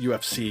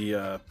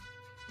UFC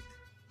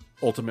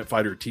Ultimate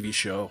Fighter TV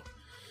show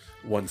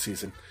one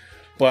season.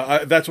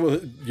 But that's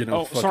what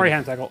Oh, sorry,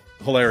 hand tackle.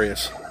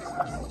 Hilarious.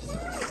 A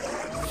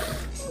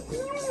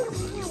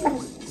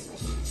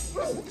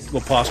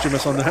little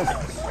posthumous on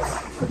that.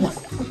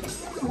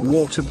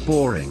 Water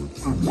boring.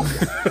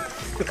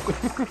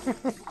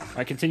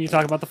 I continue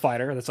talking about the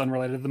fighter. That's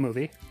unrelated to the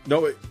movie.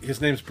 No,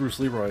 his name's Bruce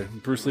Leroy.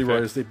 Bruce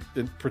Leroy is the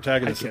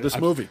protagonist of this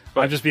movie.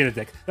 I'm just being a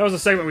dick. That was a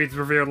segment we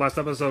reviewed last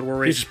episode where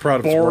we He's just proud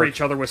of his bore work. each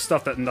other with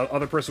stuff that the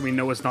other person we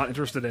know is not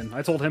interested in.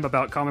 I told him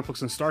about comic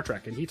books and Star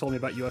Trek, and he told me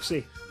about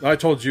UFC. I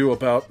told you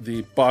about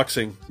the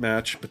boxing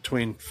match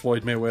between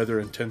Floyd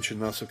Mayweather and Tenshin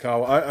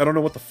Nasukawa. I don't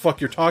know what the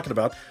fuck you're talking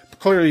about. But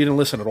clearly you didn't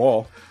listen at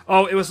all.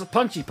 Oh, it was a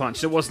punchy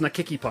punch. It wasn't a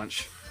kicky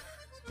punch.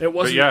 It But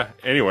wasn't. yeah,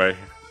 anyway,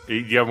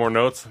 you have more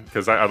notes?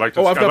 Because I'd like to.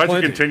 Oh, I've got I'd like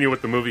plenty. to continue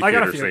with the movie I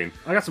got a theater few. scene.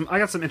 I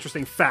got some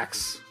interesting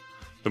facts.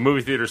 The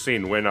movie theater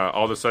scene when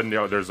all of a sudden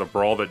there's a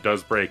brawl that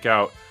does break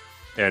out,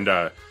 and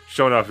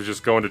Shonuff is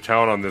just going to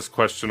town on this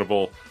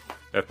questionable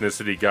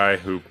ethnicity guy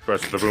who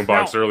pressed the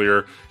boombox Now-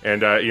 earlier, and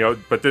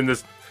but then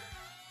this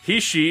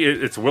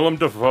it's Willem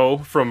Dafoe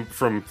from Is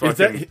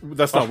fucking.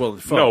 that's not Willem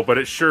Dafoe. No, but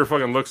it sure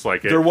fucking looks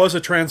like it. There was a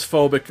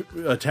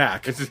transphobic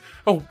attack. It's just,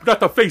 oh, not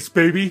the face,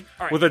 baby,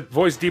 with a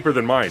voice deeper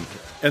than mine.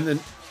 And then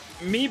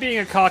Me being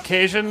a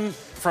Caucasian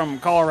from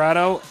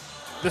Colorado,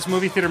 this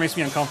movie theater makes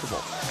me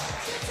uncomfortable.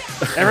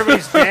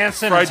 Everybody's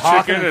dancing Fried and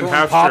talking chicken and and throwing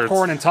half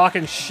popcorn shirts. and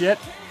talking shit.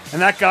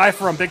 And that guy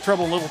from Big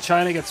Trouble in Little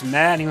China gets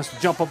mad and he wants to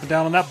jump up and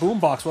down on that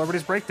boombox while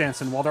everybody's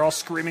breakdancing while they're all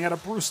screaming at a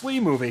Bruce Lee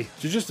movie.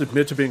 did you just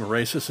admit to being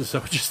racist? Is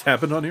that what just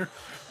happened on here?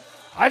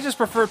 I just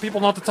prefer people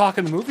not to talk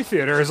in the movie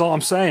theater is all I'm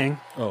saying.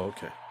 Oh,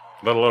 okay.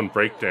 Let alone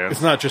breakdance.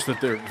 It's not just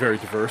that they're very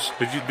diverse.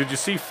 Did you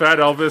see Fat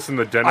Elvis in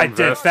the denim I did.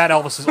 vest? Fat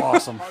Elvis is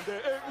awesome.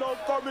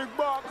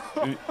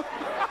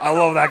 I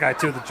love that guy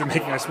too, the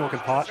Jamaican guy smoking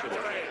pot.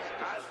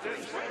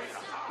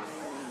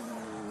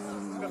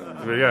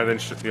 But yeah, then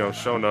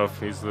Shonuff,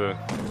 he's the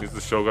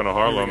Shogun of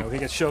There we go. Harlem. He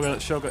gets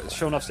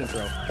Shonuff's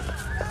intro.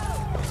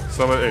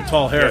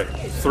 Tall hair.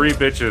 3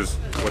 bitches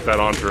with that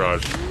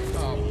entourage.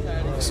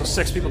 So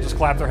 6 people just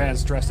clap their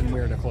hands dressed in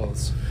weird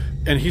clothes.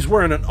 And he's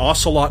wearing an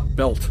ocelot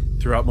belt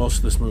throughout most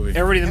of this movie.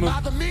 Everybody in the Am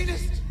I movie. the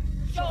meanest?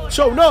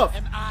 Show enough!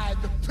 Am I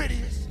the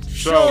prettiest?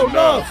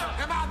 Shonuff.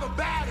 Am I the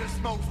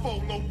baddest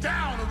mofo low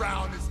down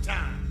around this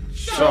time?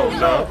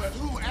 Shonuff. But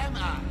who am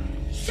I?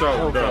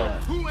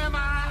 Shonuff. Who am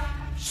I?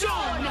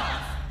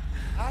 Shonuff.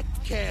 I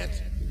can't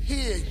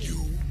hear you.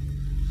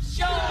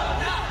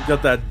 You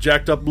got that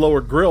jacked up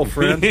lower grill,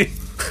 friend.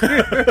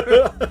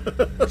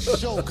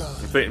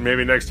 Shogun.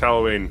 Maybe next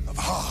Halloween.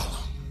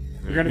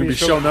 You're gonna You be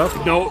showing up?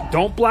 No,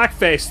 don't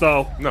blackface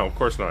though. No, of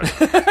course not.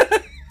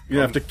 You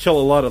have to kill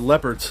a lot of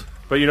leopards.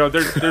 But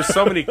there's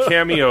so many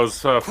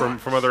cameos from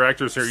other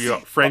actors here.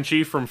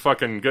 Frenchie from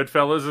fucking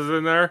Goodfellas is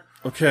in there.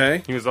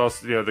 Okay. He was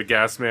also the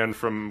gas man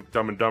from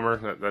Dumb and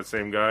Dumber. That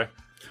same guy.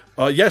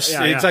 Yes,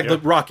 Yeah, exactly.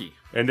 yeah. Rocky.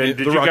 And then The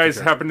did you Rocky guys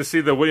character. happen to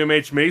see the William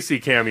H Macy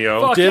cameo?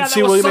 Fuck Did yeah,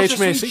 see that was William such H. a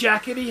sweet Macy?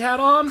 jacket he had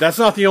on. That's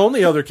not the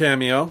only other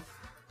cameo.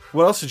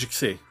 What else did you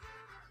see?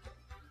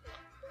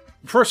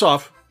 First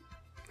off,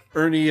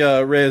 Ernie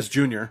Reyes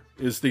Jr.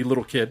 is the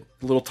little kid,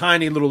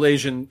 tiny little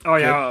Asian. Oh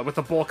kid. yeah, with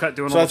the bowl cut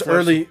doing So all that's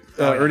the flips.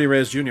 Oh, yeah. Ernie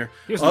Reyes Jr.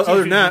 He was in Other than Teenage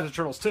Mutant that, Ninja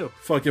Turtles too.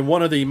 fucking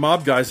one of the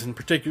mob guys, in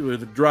particular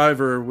the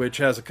driver, which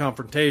has a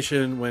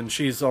confrontation when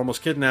she's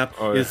almost kidnapped,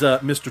 Oh, yeah. is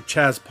Mr.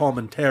 Chaz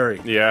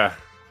Palminteri. Yeah.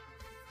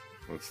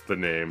 What's the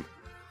name?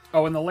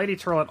 Oh, and the Lady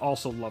Turlet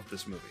also loved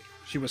this movie.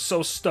 She was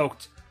so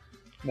stoked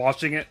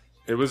watching it.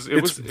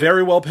 It's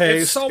very well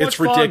paced. It's so much It's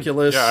fun.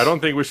 ridiculous. Yeah, I don't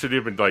think we should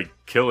even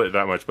kill it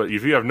that much. But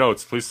if you have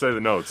notes, please say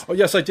the notes. Oh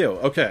yes, I do.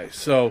 Okay,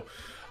 so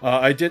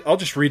I did. I'll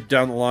just read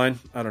down the line.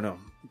 I don't know,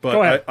 Go but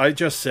ahead. I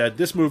just said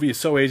this movie is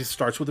so 80s.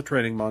 Starts with a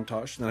training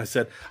montage. Then I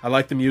said I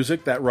like the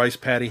music. That rice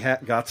patty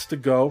hat gots to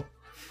go.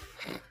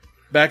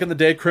 Back in the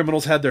day,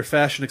 criminals had their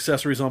fashion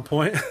accessories on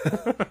point.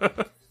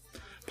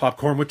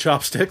 Popcorn with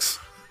chopsticks.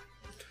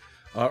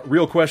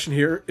 Real question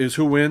here is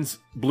who wins,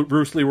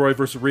 Bruce Leroy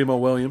versus Remo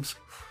Williams?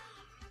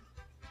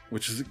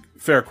 Which is a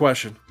fair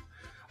question.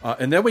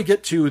 And then we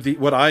get to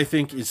what I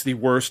think is the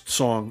worst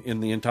song in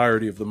the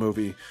entirety of the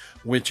movie,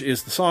 which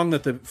is the song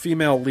that the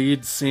female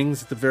lead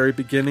sings at the very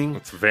beginning.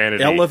 It's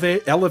Vanity.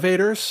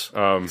 Elevators?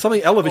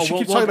 Something elevators. She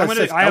keeps talking about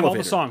sex. I have all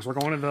the songs. We're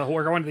going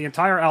to the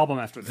entire album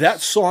after this.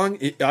 That song,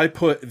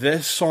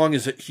 this song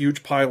is a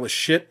huge pile of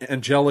shit,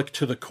 angelic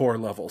to the core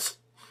levels.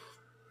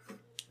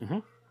 Mm-hmm.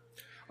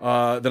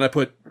 Then I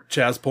put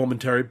Chaz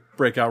Palminteri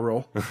breakout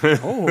role.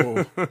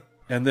 Oh.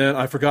 And then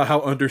I forgot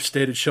how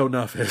understated Show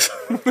Enough is.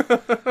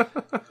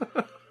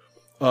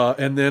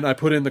 And then I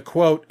put in the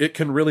quote, "It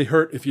can really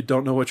hurt if you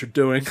don't know what you're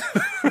doing."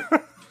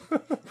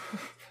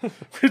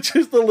 Which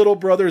is the little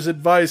brother's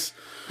advice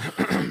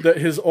that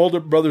his older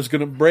brother's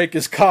going to break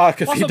his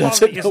cock if he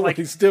doesn't know what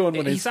he's doing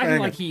when he's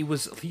acting banging.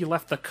 like he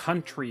left the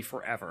country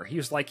forever. He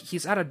was like,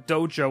 he's at a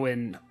dojo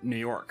in New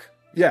York.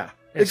 Yeah,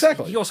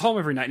 exactly. He goes home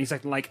every night and he's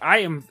acting like, I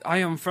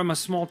am from a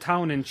small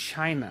town in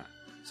China.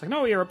 It's like,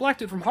 no, you're a black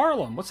dude from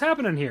Harlem. What's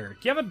happening here?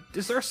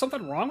 Is there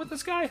something wrong with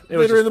this guy?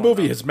 Later in the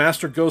movie, his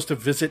master goes to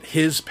visit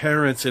his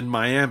parents in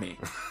Miami.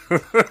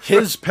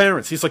 His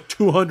parents. He's like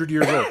 200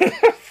 years old.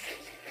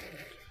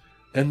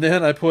 And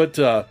then I put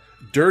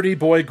Dirty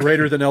Boy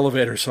Greater Than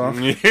Elevator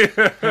song.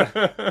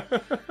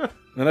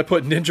 Then I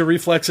put Ninja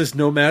Reflexes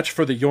no match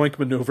for the yoink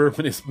maneuver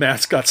when his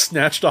mask got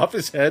snatched off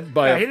his head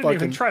by he a didn't fucking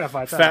even try to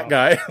fight that fat off.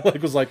 guy.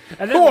 Was like,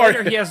 and then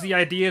later he has the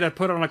idea to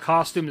put on a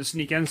costume to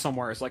sneak in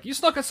somewhere. It's like, you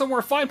snuck in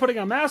somewhere fine putting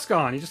a mask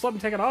on. You just let me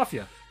take it off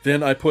you.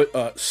 Then I put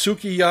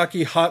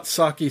Sukiyaki Hot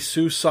Sake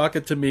Su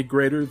Socket to me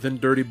greater than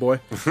Dirty Boy.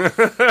 We're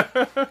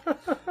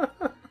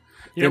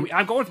going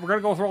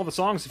to go through all the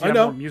songs if you have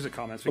more music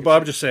comments. But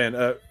I'm just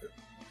saying,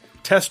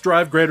 Test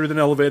Drive Greater Than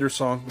Elevator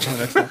song.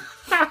 Next one.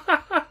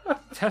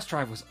 Test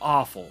Drive was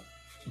awful.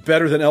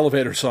 Better than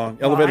Elevator song.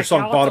 Elevator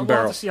song, bottom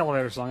barrel. I'll have to see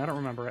Elevator song. I don't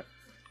remember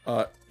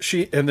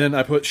it. And then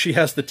I put, she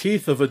has the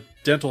teeth of a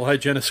dental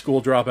hygienist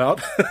school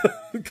dropout.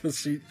 Because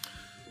she...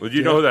 Well,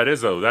 you know who that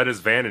is, though? That is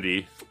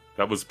Vanity.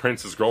 That was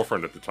Prince's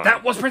girlfriend at the time.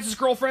 That was Prince's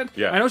girlfriend?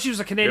 Yeah. I know she was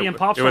a Canadian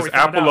pop star. It was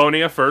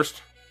Apollonia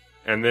first,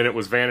 and then it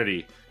was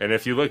Vanity. And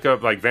if you look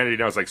up, like, Vanity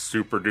now is, like,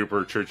 super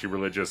duper churchy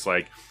religious,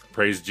 like,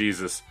 praise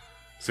Jesus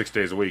 6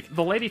 days a week.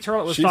 The Lady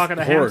Turlet was She's talking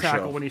to the horror Ham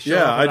Tackle show. when he showed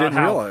up. I didn't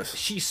how realize.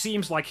 She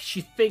seems like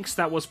she thinks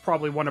that was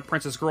probably one of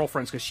Prince's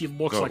girlfriends because she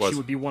looks like she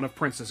would be one of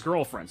Prince's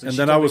girlfriends. And she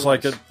then told I me was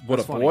like, what,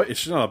 That's a funny. boy?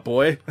 She's not a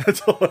boy?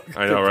 That's all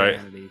I know, right?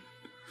 Vanity.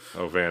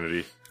 Oh,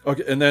 Vanity.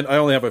 Okay, and then I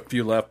only have a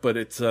few left, but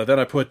it's then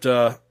I put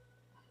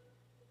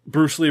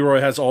Bruce Leroy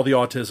has all the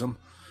autism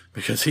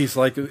because he's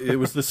like, it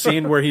was the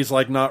scene where he's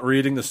like not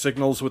reading the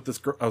signals with this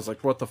girl. I was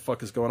like, what the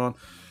fuck is going on?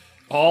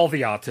 All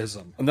the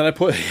autism. And then I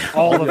put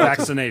All the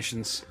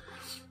vaccinations.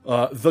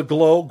 The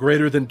Glow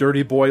greater than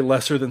Dirty Boy,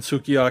 lesser than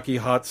Sukiyaki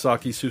Hot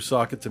Sake Su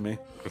Socket to me.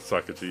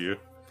 Suck it to you.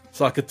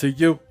 Socket to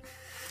you.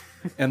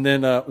 And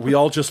then We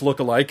All Just Look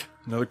Alike.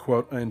 Another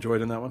quote I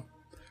enjoyed in that one.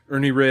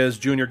 Ernie Reyes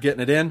Jr.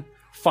 getting it in.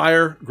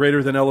 Fire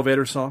greater than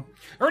Elevator song.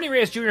 Ernie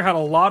Reyes Jr. had a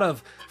lot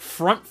of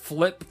front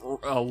flip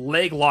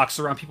leg locks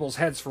around people's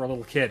heads for a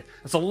little kid.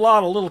 That's a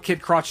lot of little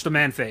kid crotch to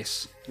man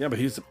face. Yeah, but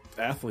he's an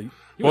athlete.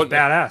 He was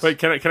badass. But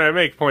can I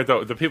make a point,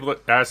 though? The people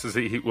that asked is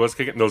he was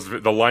kicking the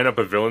lineup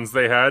of villains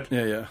they had.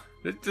 Yeah.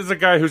 There's a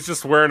guy who's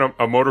just wearing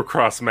a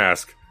motocross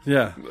mask.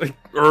 Yeah. Like,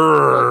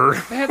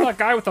 Urgh. They had that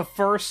guy with the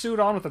fur suit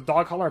on with the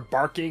dog collar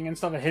barking and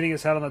stuff and hitting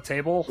his head on the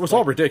table. It was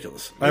all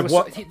ridiculous.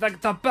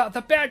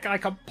 The bad guy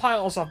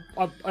compiles a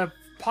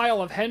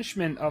pile of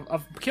henchmen,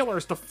 of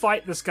killers to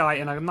fight this guy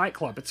in a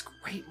nightclub. It's a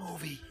great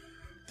movie.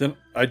 Then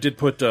I did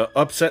put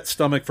Upset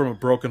Stomach from a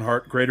Broken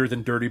Heart greater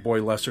than Dirty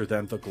Boy, lesser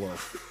than The Glow.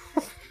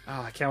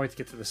 Oh, I can't wait to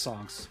get to the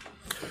songs.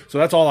 So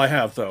that's all I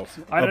have, though.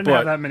 I didn't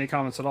have that many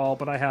comments at all,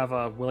 but I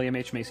have William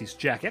H. Macy's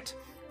jacket.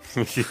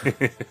 And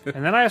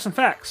then I have some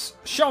facts.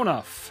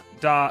 Shonuff,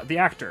 the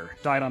actor,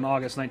 died on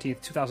August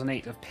 19th,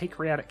 2008 of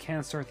pancreatic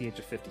cancer at the age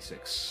of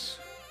 56.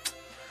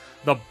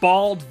 The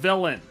bald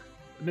villain,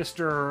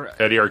 Mr.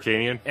 Eddie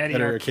Arcanian. Eddie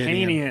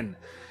Arcanian.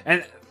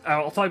 And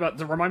I'll tell you about,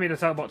 remind me to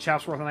talk about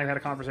Chapsworth and I had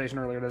a conversation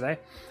earlier today.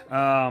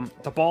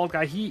 The bald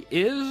guy, he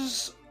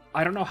is,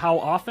 I don't know how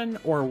often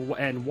or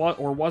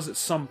was at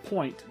some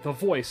point the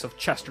voice of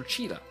Chester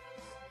Cheetah.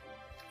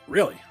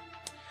 Really?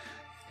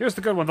 Here's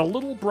the good one. The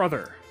little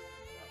brother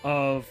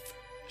of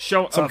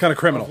Some kind of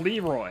criminal. of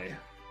Leroy.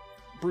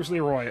 Bruce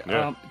Leroy.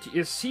 Yeah.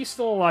 Is he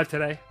still alive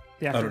today?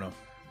 The actor? I don't know.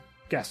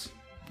 Guess.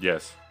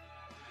 Yes.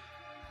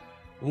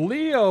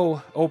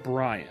 Leo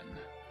O'Brien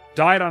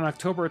died on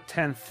October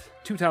 10th,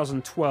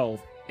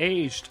 2012,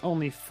 aged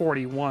only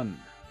 41.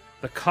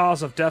 The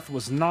cause of death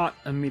was not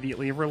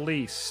immediately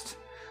released.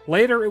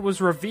 Later, it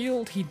was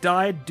revealed he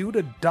died due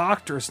to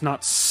doctors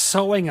not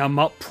sewing him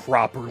up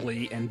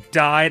properly and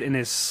died in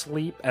his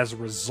sleep as a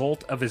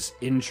result of his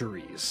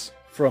injuries.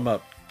 From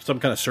a some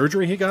kind of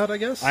surgery he got, I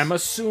guess. I'm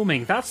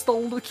assuming that's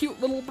the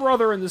cute little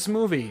brother in this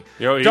movie.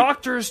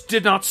 Doctors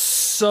did not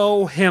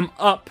sew him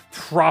up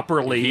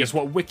properly, is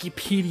what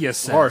Wikipedia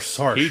says.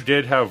 harsh. He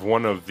did have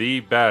one of the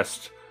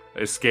best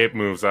escape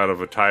moves out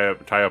of a tie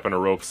up in a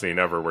rope scene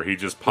ever, where he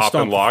just popped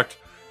and locked,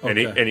 and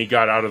he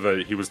got out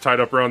of he was tied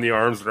up around the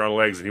arms and around the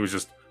legs, and he was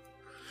just.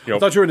 I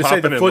thought you were going to say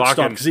the foot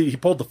stomp because he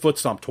pulled the foot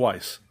stomp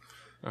twice.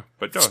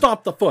 But no.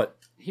 Stomp the foot.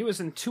 He was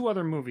in 2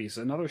 other movies,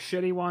 another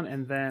shitty one,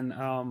 and then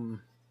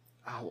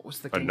what was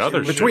the Another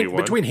movie? shitty one.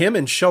 Between him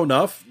and Show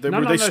Nuff, they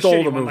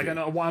stole the movie. Like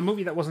a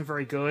movie that wasn't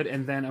very good,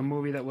 and then a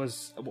movie that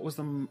was what was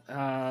the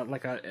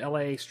like a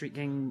L.A. street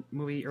gang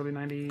movie, early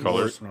 90s.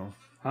 Colors. No.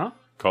 Huh?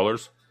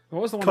 Colors.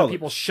 What was the one Colors. that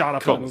people shot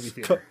up in the movie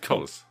theater?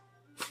 Colors.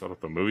 Shut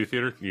up the movie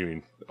theater? You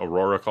mean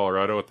Aurora,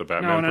 Colorado, at the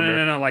Batman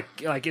premiere? No.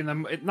 Like in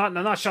the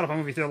not shot up a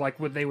movie theater. Like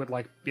they would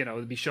like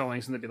there'd be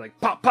showings and they'd be like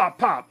pop pop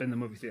pop in the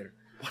movie theater.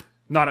 What?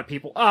 Not at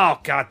people. Oh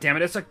god damn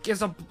it!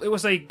 It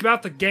was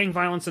about the gang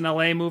violence in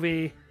L.A.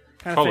 movie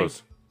kind of Colors.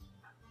 thing.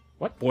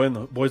 What? Boys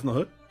in the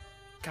Hood?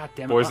 God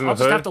damn it! Boys in the I'll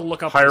Hood. just have to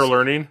look up Higher this.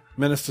 Learning.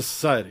 Menace to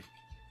Society.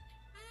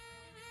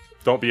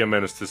 Don't be a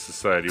menace to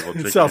society. We'll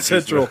drink South your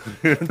juice.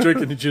 Central.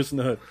 Drinking the juice in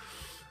the hood.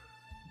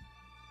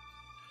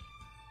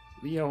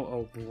 Leo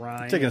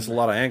O'Brien. Taking us a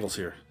lot of angles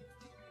here.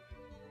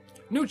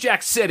 New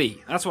Jack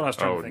City. That's what I was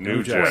trying to think. New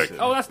of. Jack.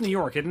 Oh, that's New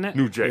York, isn't it?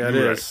 New Jack. Yeah, it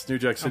New is. New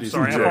Jack City. I'm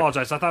sorry, I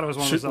apologize. I thought it was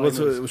one of those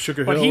other movies. Was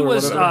Sugar But Hill he or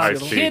was whatever?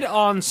 Ice-T. Kid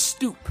on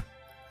Stoop.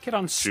 Kid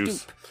on Stoop.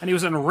 Juice. And he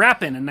was in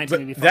Rappin' in But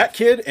 1985. that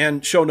kid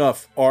and Show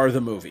Nuff are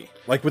the movie.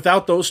 Like,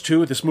 without those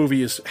two, this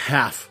movie is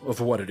half of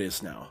what it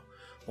is now.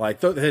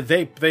 Like,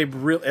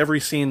 every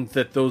scene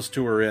that those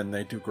two are in,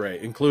 they do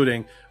great,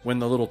 including when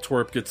the little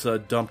twerp gets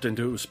dumped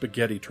into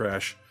spaghetti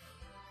trash.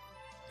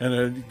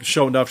 And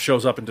Show Nuff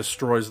shows up and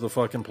destroys the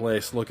fucking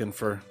place looking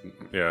for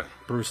Yeah.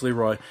 Bruce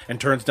Leroy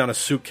and turns down a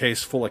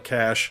suitcase full of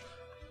cash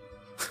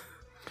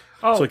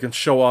Oh, so he can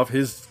show off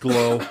his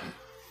glow.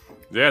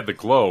 Yeah, the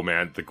glow,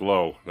 man, the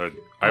glow.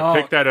 I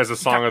picked that as a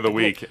song of the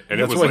week, and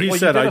That's it was what like, he Well, you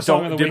said. did a I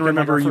song of the didn't week in, like,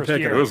 remember our you first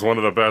picking year. it it. was one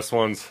of the best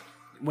ones.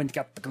 when you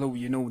got the glow,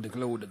 you know the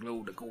glow, the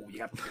glow, the glow. You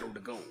got the glow, the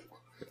glow.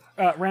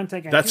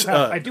 Ramtang, That's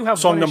I do have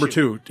song one number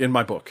issue. 2 in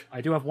my book. I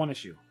do have one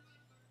issue.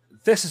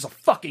 This is a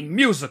fucking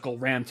musical,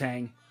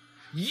 Ramtang.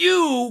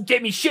 You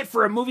gave me shit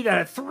for a movie that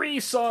had 3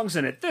 songs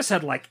in it. This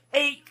had like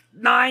 8,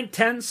 9,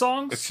 10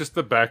 songs. It's just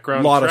the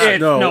background Lot of track.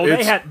 No,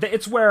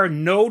 it's where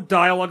no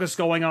dialogue is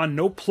going on,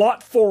 no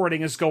plot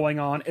forwarding is going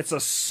on. It's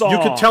a song. You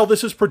could tell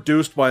this is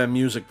produced by a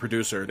music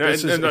producer.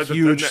 This And- is and a the-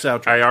 huge and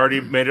soundtrack. I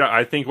already made it.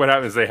 I think what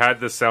happened is they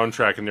had this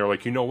soundtrack, and they were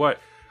like, you know what?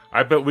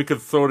 I bet we could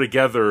throw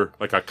together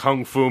like a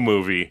kung fu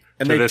movie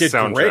and to they this did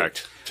soundtrack.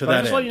 great to But I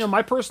that just let end. you know,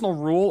 my personal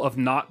rule of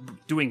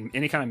not doing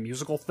any kind of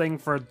musical thing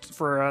for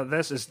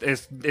this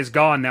is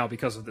gone now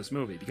because of this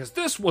movie. Because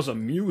this was a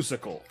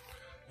musical.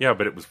 Yeah,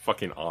 but it was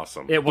fucking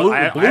awesome. It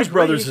was. Blues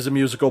Brothers is a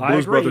musical. I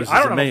Blues agree. Brothers is I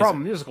don't have amazing. a problem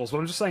with musicals, but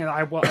I'm just saying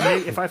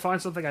that if I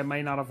find something, I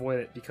may not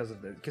avoid it because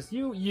of it. Because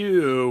you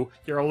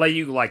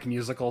like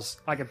musicals.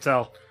 I can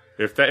tell.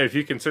 If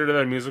you consider that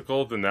a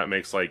musical, then that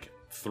makes like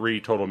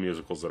 3 total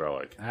musicals that I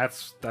like.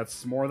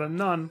 That's more than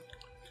none.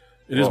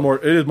 It is more.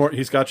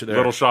 He's got you there.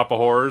 Little Shop of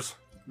Horrors.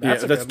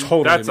 That's yeah, a that's good one.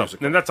 totally That's a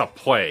musical. and that's a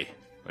play.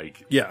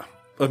 Like Yeah,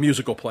 a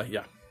musical play.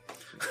 Yeah,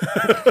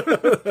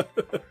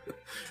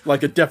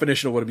 like a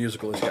definition of what a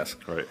musical is. Yes.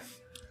 right.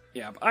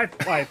 Yeah,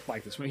 but I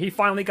like this movie. He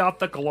finally got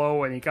the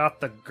glow, and he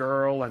got the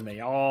girl, and they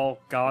all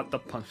got the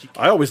punchy kick.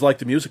 I always liked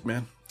the Music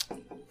Man. I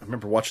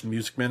remember watching the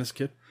Music Man as a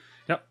kid.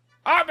 Yep.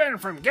 I've been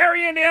from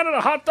Gary, Indiana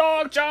to Hot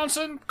Dog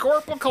Johnson,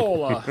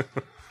 Corp-A-Cola.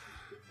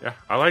 Yeah,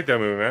 I like that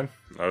movie, man.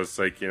 I was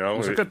like, It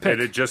was a good pick.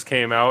 It just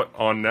came out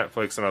on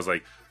Netflix, and I was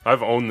like,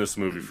 I've owned this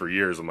movie for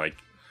years. I'm like,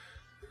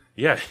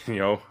 yeah,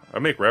 I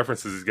make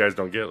references these guys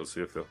don't get. Let's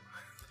see if they'll.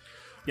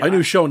 I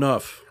knew Show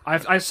Nuff.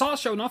 I saw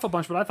Show Nuff a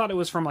bunch, but I thought it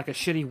was from like a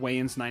shitty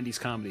Wayans 90s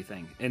comedy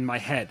thing in my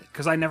head,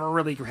 because I never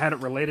really had it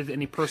related to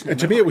any personal And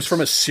to me, it was from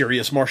memories. a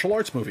serious martial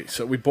arts movie.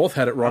 So we both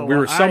had it wrong. Oh, We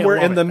were well, I somewhere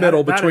love in the it.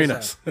 middle That between is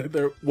us.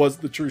 There was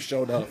the true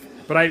Show Nuff.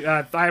 But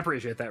I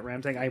appreciate that,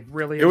 Ramtang. I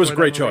really It was a enjoyed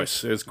great that movie.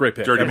 choice. It was a great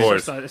pick. Dirty I mean,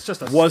 Boys. It's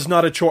just a was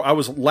not a chore. I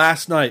was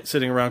last night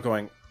sitting around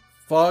going,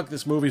 fuck,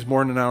 this movie's more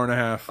than an hour and a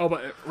half. Oh,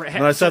 but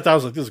And I sat down, I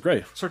was like, this is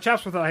great. Sir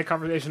Chapsworth and I had a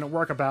conversation at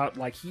work about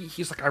like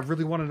he's like, I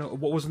really want to know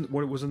what was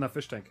in that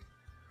fish tank.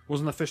 What was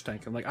in the fish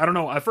tank? I'm like, I don't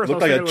know. At first,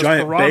 Looked I was like a thinking it was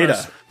giant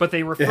piranhas, beta. but they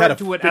had referred a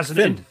to it big as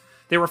fin.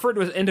 they referred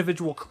to it as an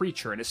individual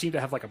creature, and it seemed to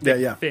have like a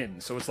big Yeah.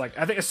 fin. So it's like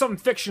I think it's some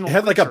fictional. It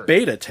had like a creature.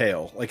 beta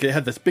tail. Like it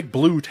had this big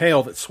blue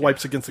tail that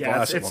swipes against the Yeah,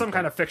 glass. it's some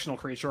kind of fictional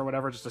creature or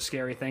whatever, just a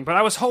scary thing. But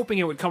I was hoping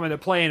it would come into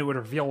play and it would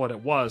reveal what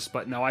it was.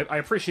 But no, I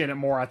appreciate it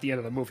more at the end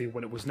of the movie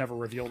when it was never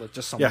revealed. It's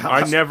just something. Yeah,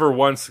 I never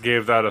once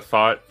gave that a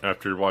thought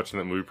after watching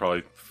that movie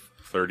probably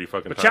 30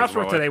 fucking But times. in my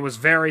Chapsworth life. today was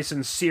very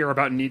sincere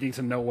about needing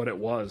to know what it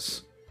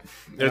was.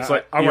 It's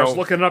like I was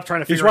looking it up trying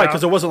to figure He's right, it out.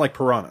 because it wasn't like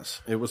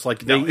piranhas. It was like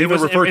they No, even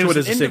referred to it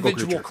as a an single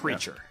individual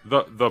creature.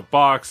 the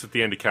box at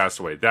the end of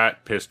Castaway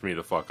that pissed me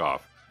the fuck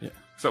off. Yeah.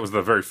 So that was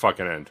the very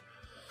fucking end.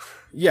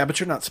 Yeah, but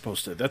you're not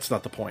supposed to. That's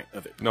not the point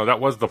of it. No, that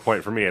was the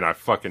point for me, and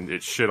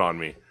it shit on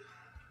me.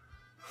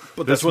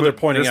 But that's what they're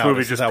pointing this out. This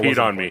movie is just that peed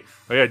wasn't on the me.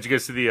 Oh yeah, did you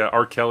guys see the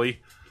R. Kelly?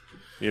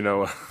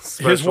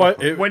 Special? His wife,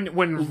 When the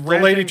Lady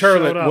Ranting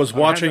showed Turlet up, was I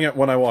watching had it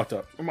when I walked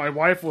up. My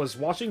wife was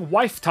watching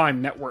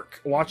Lifetime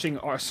Network, watching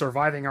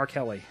Surviving R.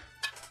 Kelly.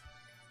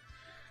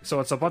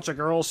 So it's a bunch of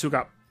girls who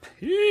got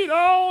peed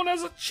on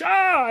as a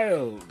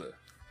child.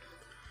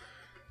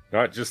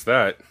 Not just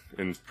that,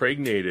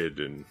 impregnated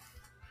and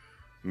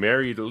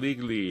married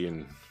illegally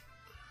and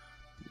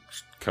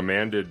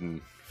commanded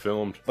and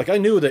filmed. Like I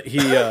knew that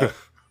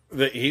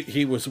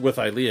he was with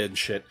Ilea and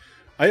shit.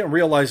 I didn't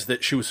realize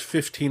that she was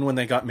 15 when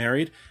they got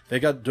married. They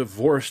got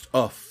divorced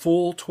a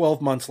full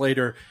 12 months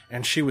later,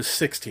 and she was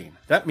 16.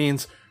 That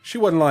means she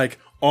wasn't like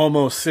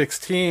almost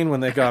 16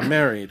 when they got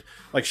married.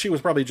 Like she was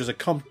probably just a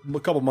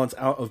couple months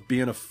out of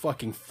being a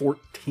fucking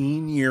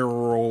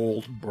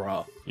 14-year-old,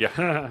 bruh.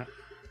 Yeah.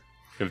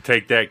 Gonna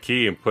take that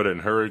key and put it in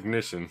her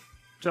ignition.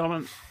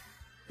 Gentlemen.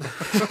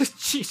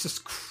 Jesus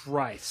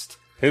Christ.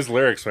 His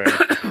lyrics, man.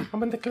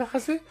 I'm in the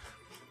closet.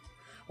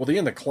 Well, the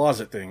in the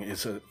closet thing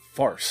is a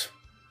farce.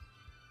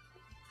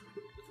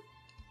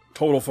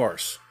 Total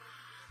farce.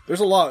 There's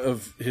a lot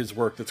of his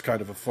work that's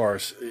kind of a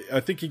farce. I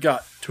think he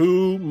got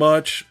too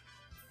much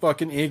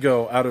fucking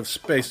ego out of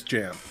Space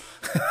Jam.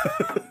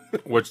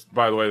 Which,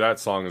 by the way, that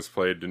song is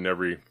played in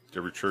every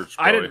church.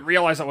 I didn't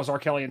realize that was R.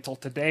 Kelly until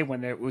today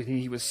when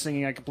he was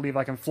singing I Can Believe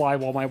I Can Fly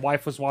while my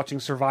wife was watching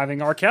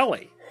Surviving R.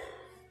 Kelly.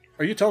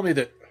 Are you telling me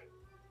that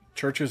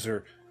churches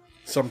are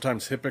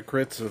sometimes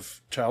hypocrites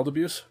of child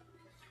abuse?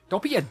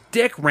 Don't be a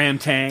dick,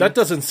 Ramtang. That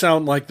doesn't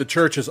sound like the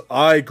churches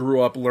I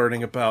grew up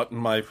learning about in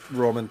my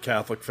Roman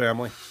Catholic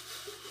family.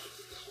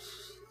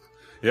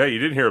 Yeah, you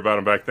didn't hear about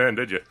him back then,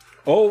 did you?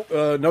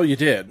 Oh, no, you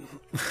did.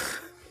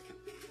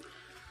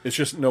 It's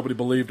just nobody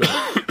believed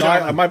him.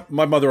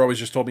 My mother always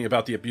just told me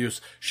about the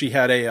abuse. She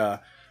had a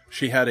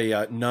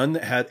nun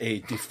that had a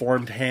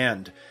deformed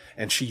hand,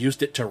 and she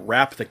used it to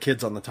rap the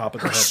kids on the top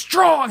of the head.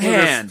 Strong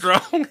hand!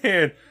 Strong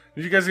hand.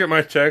 Did you guys get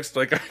my text?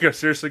 Like, I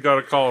seriously got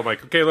a call. I'm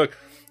like, okay, look,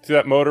 see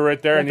that motor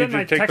right there? I need you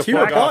to take the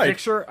fuck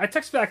off. I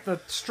text back the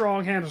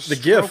strong hand The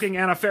stroking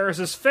gif. Anna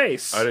Faris's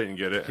face. I didn't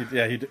get it.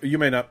 Yeah, you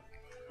may not.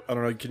 I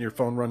don't know. Can your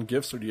phone run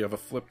GIFs, or do you have a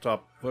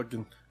flip-top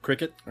fucking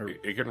Cricket? Or...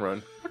 It can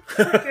run.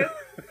 Cricket.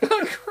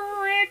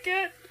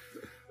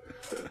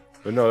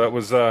 But no, that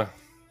was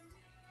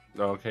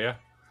okay, yeah.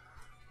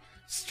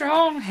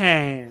 Strong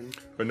hand.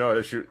 But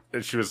no,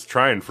 she was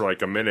trying for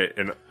like a minute,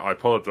 and I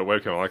pulled up the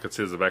webcam, and all I could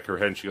see was the back of her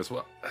head, and she goes,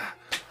 well,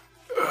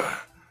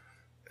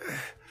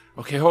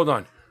 okay, hold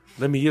on.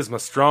 Let me use my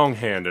strong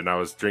hand. And I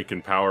was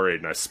drinking Powerade,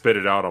 and I spit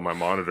it out on my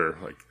monitor.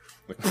 Like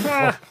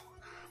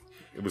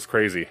it was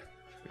crazy.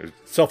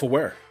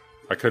 Self-aware.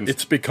 I couldn't.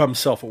 It's become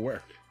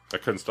self-aware. I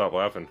couldn't stop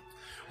laughing.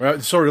 Well,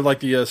 it's sort of like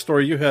the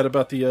story you had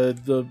about the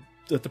at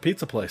the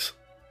pizza place.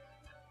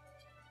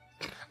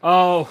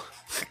 Oh,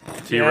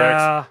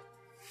 T-Rex.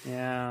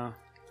 Yeah.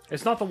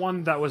 It's not the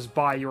one that was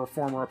by your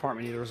former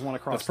apartment either. There was one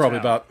across That's probably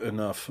town. about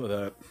enough of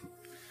that.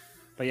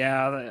 But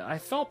yeah, I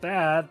felt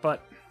bad,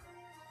 but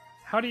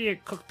how do you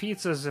cook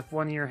pizzas if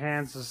one of your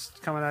hands is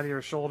coming out of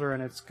your shoulder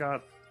and it's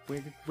got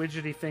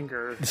widgety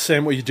finger? The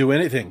same way you do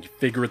anything. You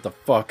figure it the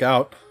fuck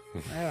out.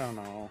 I don't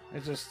know.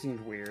 It just seemed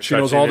weird. She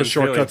knows Touching all the and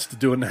shortcuts to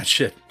doing that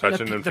shit.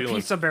 Touching The and feeling.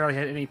 pizza barely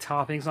had any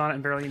toppings on it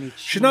and barely any cheese.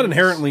 She's not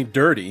inherently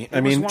dirty.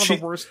 It was one of the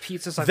worst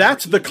pizzas I've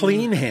that's ever the eaten.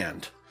 clean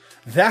hand.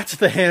 That's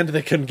the hand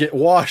that can get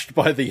washed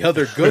by the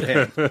other good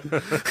hand.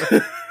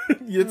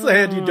 It's the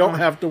hand you don't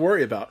have to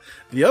worry about.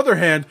 The other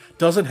hand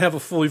doesn't have a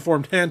fully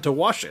formed hand to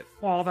wash it.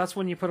 Well, that's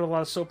when you put a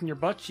lot of soap in your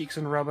butt cheeks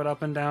and rub it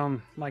up and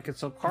down like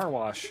it's a car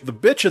wash. The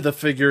bitch of the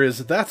figure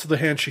is that's the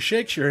hand she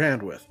shakes your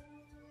hand with.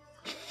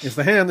 It's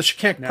the hand that she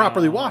can't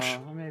properly wash.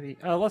 Maybe.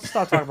 Let's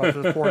stop talking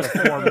about this poor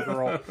deformed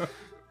girl.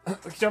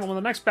 Gentlemen,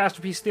 the next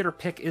Masterpiece Theater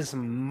pick is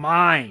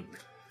mine.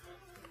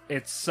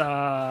 It's,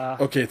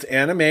 Okay, it's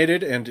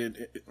animated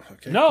and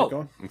okay, No. keep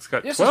going. It's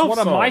got This is 12 one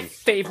of my songs.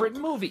 favorite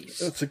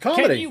movies. It's a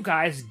comedy. Can you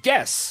guys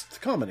guess It's a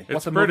comedy.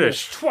 It's the movie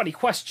British. is? 20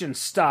 question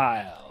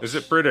style. Is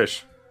it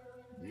British?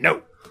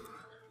 No.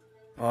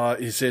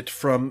 Is it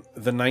from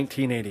the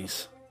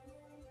 1980s?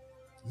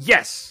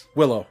 Yes.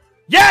 Willow.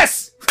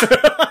 Yes!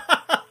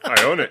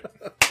 I own it.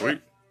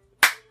 Sweet.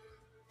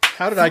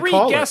 How did I Three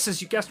call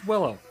guesses. You guessed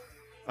Willow.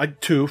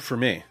 it? 2 for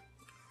me.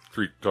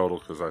 3 total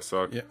because I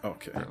suck. Yeah,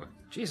 okay.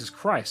 Jesus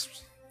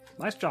Christ.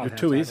 Nice job. You're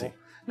too Hand easy. Tackle.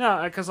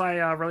 No, because I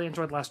really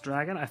enjoyed Last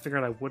Dragon. I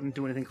figured I wouldn't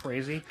do anything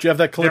crazy. Do you have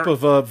that clip There-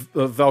 of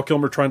Val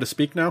Kilmer trying to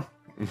speak now?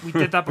 We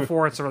did that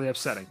before. It's really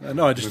upsetting.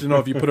 No, I just didn't know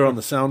if you put it on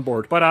the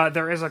soundboard. But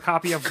there is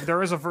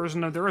a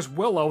version of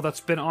Willow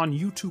that's been on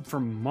YouTube for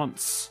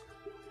months,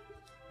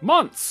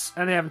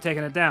 and they haven't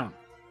taken it down.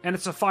 And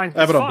it's a fine.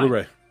 I have it it's on fine.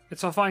 Blu-ray.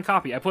 It's a fine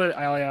copy. I put it.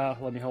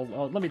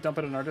 Let me dump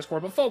it in our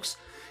Discord. But folks,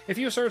 if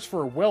you search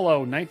for Willow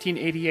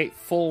 1988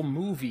 full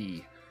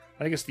movie,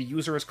 I think the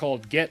user is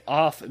called Get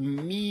Off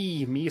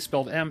Me. Me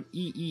spelled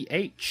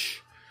MEEH.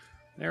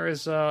 There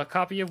is a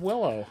copy of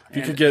Willow. If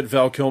you could get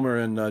Val Kilmer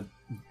and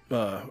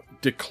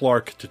Dick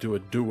Clark to do a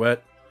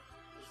duet,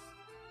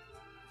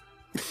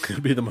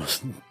 It'd be the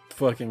most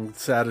fucking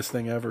saddest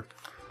thing ever.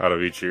 Out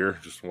of each ear,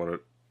 just want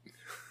it.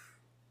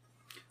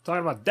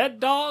 Talking about dead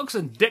dogs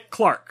and Dick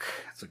Clark.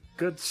 It's a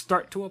good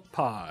start to a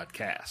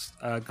podcast.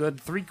 A good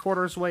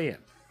 3/4 way in.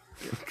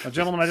 Now,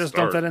 gentlemen, I just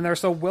dumped that in there.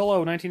 So,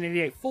 Willow,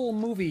 1988, full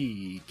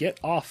movie. Get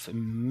Off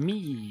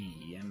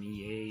Me.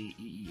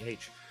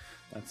 M-E-A-E-E-H.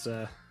 That's,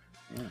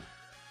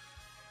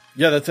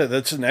 Yeah, that's it.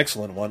 That's an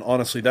excellent one.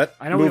 Honestly, that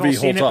I know we've movie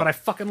all seen holds it, up. but I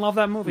fucking love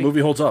that movie. Movie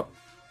holds up.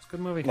 It's a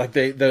good movie. Like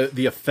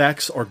the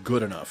effects are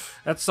good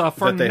enough. That's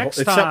for next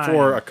time. Except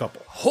for a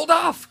couple. Hold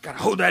off. Gotta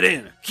hold that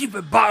in. Keep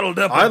it bottled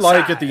up. I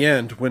like inside. at the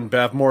end when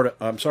Bavmorda.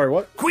 I'm sorry,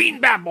 what? Queen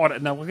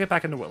Bavmorda. No, we'll get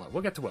back into Willow.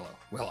 We'll get to Willow.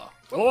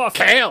 Willow off.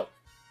 Kale.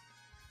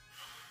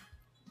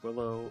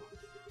 Willow.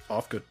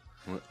 Off good.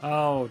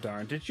 Oh,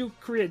 darn. Did you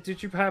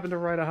happen to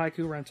write a haiku,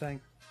 Rentang?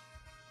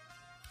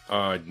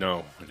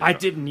 No. I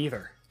didn't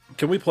either.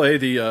 Can we play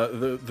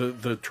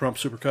the Trump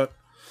supercut?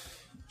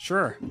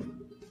 Sure.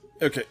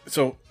 Okay,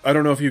 so I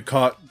don't know if you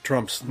caught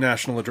Trump's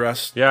national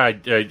address. Yeah,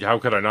 how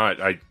could I not?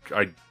 It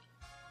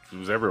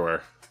was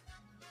everywhere.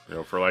 You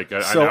know, for like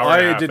an So hour and a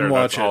I half didn't there,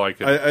 watch that's all I it.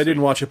 could I see.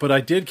 didn't watch it, but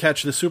I did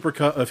catch the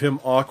supercut of him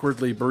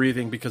awkwardly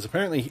breathing because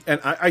apparently, and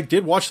I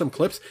did watch some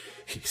clips.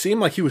 He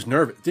seemed like he was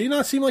nervous. Did he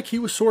not seem like he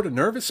was sort of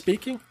nervous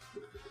speaking?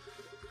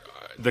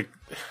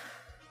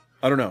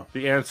 I don't know.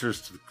 The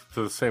answers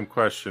to the same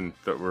question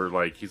that were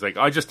like, he's like,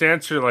 I just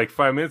answered like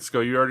 5 minutes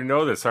ago. You already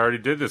know this. I already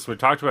did this. We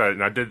talked about it,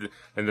 and I did.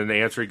 And then the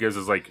answer he gives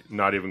is like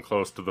not even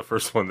close to the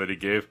first one that he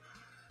gave.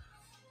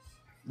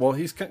 Well,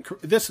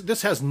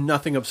 this has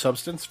nothing of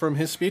substance from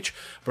his speech,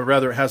 but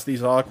rather it has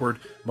these awkward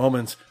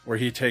moments where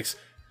he takes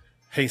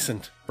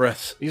hastened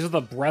breaths. These are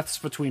the breaths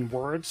between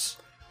words.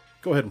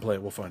 Go ahead and play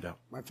it. We'll find out.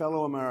 My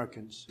fellow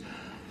Americans,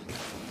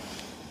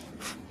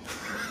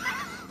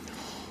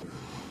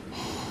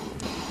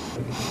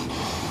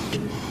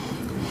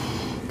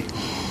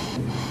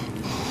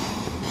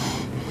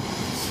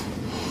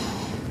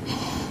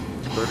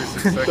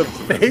 The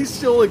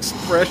facial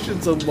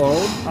expressions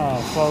alone.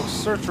 Oh, folks,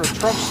 search for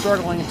Trump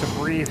struggling to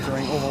breathe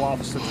during Oval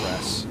Office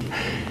address.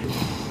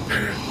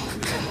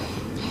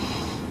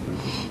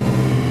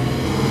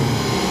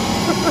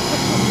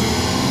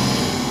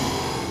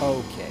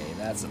 Okay,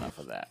 that's enough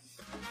of that.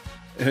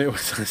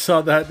 Anyways, I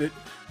saw that. It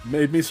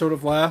made me sort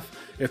of laugh.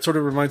 It sort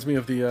of reminds me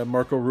of the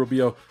Marco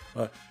Rubio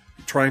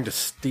trying to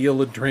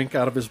steal a drink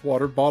out of his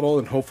water bottle,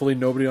 and hopefully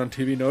nobody on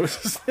TV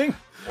notices thing.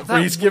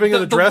 Where he's giving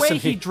an address, the way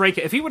and he drank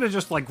it. If he would have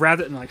just like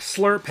grabbed it and like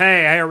slurp,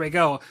 hey, here we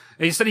go.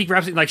 And instead he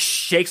grabs it and like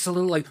shakes a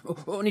little, like,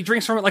 oh, and he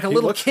drinks from it like a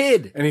little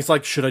kid. and he's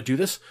like, "Should I do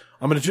this?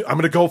 I'm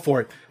gonna go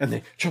for it." And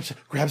then jumps,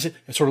 grabs it,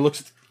 and sort of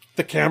looks at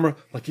the camera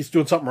like he's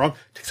doing something wrong.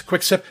 Takes a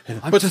quick sip and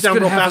puts it down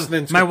real fast.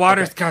 And then my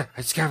water's okay. got.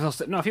 I just got a little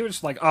sip. No, if he was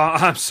just like, oh,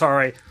 I'm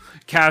sorry,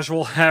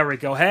 casual. Here we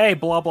go. Hey,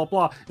 blah blah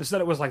blah.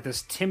 Instead, it was like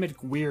this timid,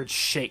 weird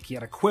shake. He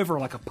had a quiver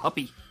like a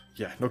puppy.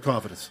 Yeah, no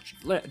confidence.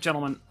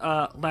 Gentlemen,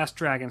 Last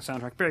Dragon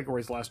soundtrack, Barry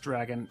Gorey's Last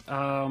Dragon.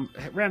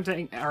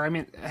 Hamtackle,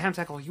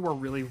 you were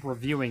really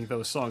reviewing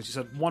those songs. You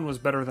said one was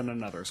better than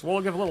another, so we'll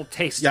give a little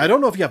taste. Yeah, I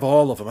don't know if you have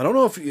all of them. I don't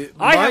know if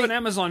I have an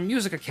Amazon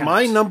Music account.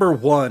 My number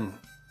one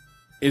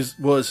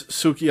was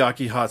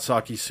Sukiyaki Hot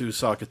Sake Su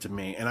Sake to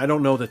Me, and I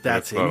don't know that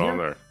that's It's not in on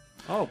here. there.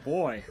 Oh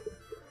boy,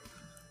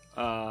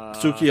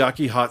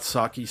 Sukiyaki Hot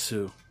Sake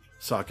Su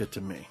Sake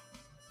to Me.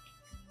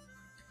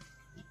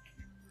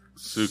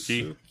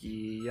 Suki.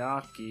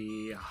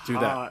 Sukiyaki Do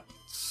that. Hot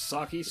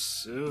Sake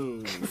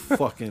Su.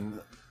 Fucking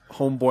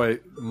homeboy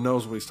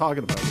knows what he's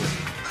talking about here.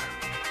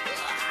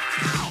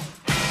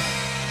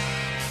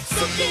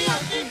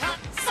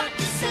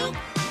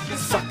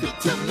 Suck it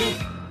to me.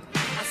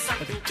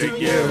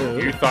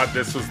 You thought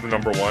this was the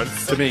number one?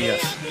 To me,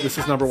 yes. This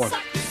is number one.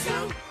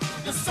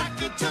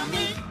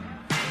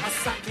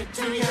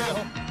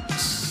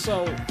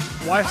 So,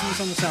 why isn't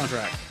this on the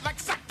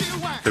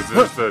soundtrack? Because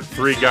there's the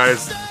three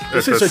guys.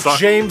 This is a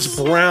James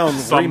Brown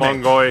Some remake.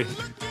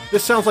 Mongoi.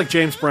 This sounds like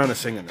James Brown is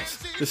singing this.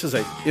 This is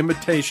a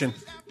imitation,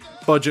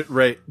 budget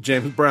rate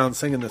James Brown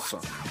singing this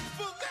song.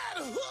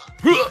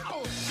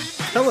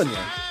 Telling you.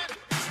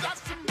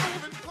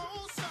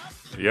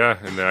 Yeah,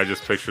 and then I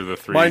just picture the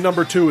three. My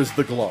number two is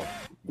The Glow,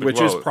 which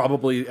Glow. is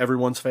probably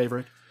everyone's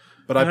favorite.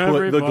 But I put The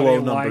Everybody Glow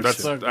number likes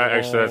two. That's The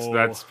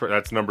actually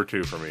that's number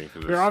two for me.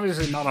 We're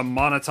obviously not a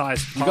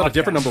monetized. You got a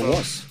different podcast, number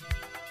folks.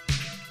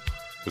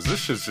 Because this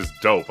shit's just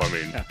dope. I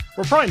mean, Yeah.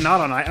 We're probably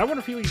not on. I wonder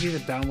if you would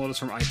even download us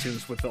from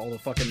iTunes with all the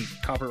fucking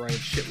copyrighted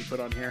shit we put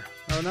on here.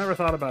 I never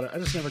thought about it. I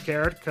just never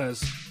cared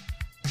because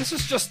this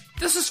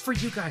is for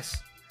you guys.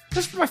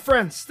 This is for my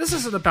friends. This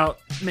isn't about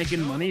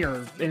making money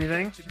or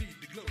anything.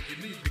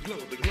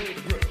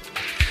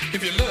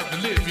 If you love to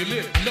live, you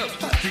live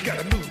love. You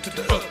gotta move to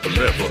the upper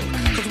level.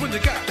 Cause when you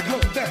got the glow,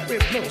 there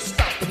is no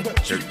stopping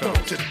what you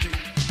want to do.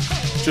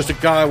 Just a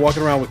guy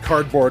walking around with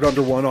cardboard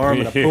under one arm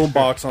and a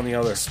boombox on the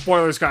other.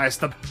 Spoilers, guys.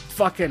 The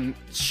fucking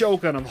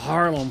Shogun of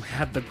Harlem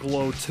had the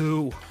glow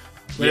too.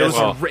 But Yeah, it was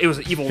well, it was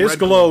an evil. His red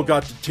glow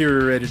got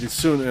deteriorated as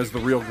soon as the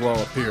real glow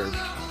appeared.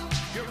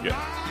 yeah,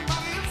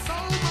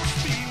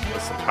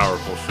 that's some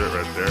powerful shit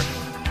right there.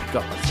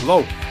 Got my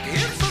glow.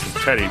 It's a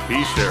Teddy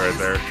B shit right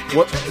there.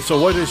 What?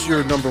 So what is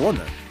your number one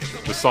then?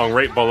 The song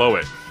right below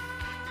it.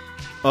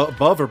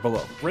 Above or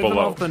below? Rhythm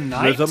Below. of the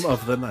Night. Rhythm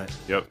of the Night.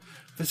 Yep.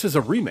 This is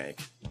a remake,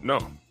 No.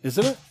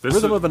 isn't it? This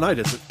Rhythm is- of the Night,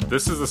 is it?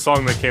 This is the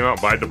song that came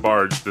out by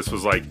DeBarge. This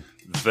was like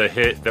the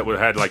hit that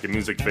had like a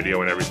music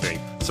video and everything.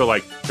 So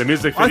like the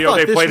music I video thought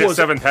they this played at was-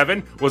 Seventh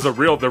Heaven was the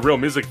real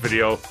music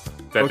video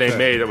that Okay. they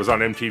made that was on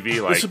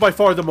MTV. Like, This is by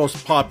far the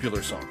most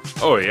popular song.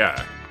 oh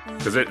yeah,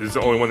 because it is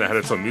the only one that had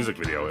its own music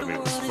video. I mean, it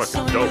was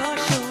fucking dope.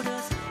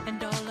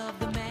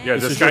 Yeah,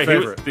 This this is your guy,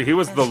 favorite. he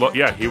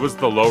was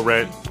the low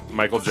rent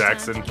Michael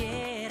Jackson.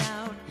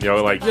 You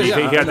know, like he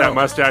I had that know.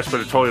 mustache, but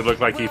it totally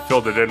looked like he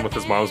filled it in with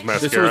his mom's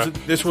mascara.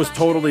 This was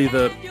totally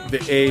the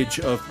age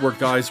of where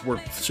guys were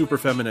super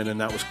feminine, and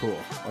that was cool.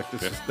 Like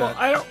this is that.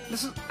 I don't.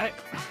 This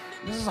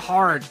is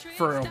hard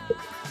for an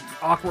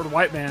awkward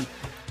white man.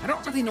 I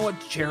don't really know what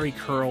Jerry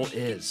curl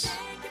is.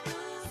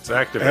 It's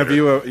activator. Have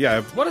you?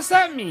 Yeah, What does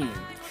that mean?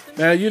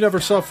 man. You never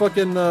saw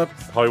fucking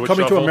Hollywood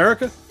Coming to Shuffle?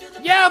 America?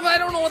 Yeah, but I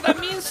don't know what that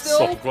means. Still,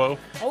 Soft glow?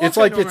 I love It's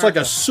like Coming to a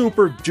America.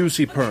 super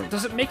juicy perm.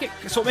 Does it make it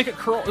so? It make it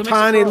curl. It makes it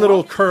Tiny curl little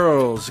up?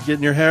 curls get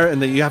in your hair,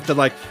 and then you have to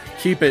like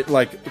keep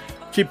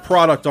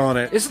product on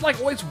it. Is it like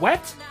always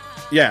wet?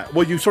 Yeah,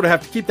 well, you sort of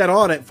have to keep that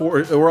on it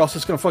or else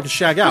it's gonna fucking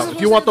shag out. This is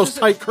If you what want I'm those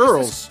saying, tight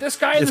curls, This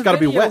guy in it's the got to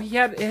be video, wet. He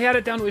had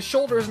it down to his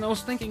shoulders, and I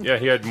was thinking, Yeah,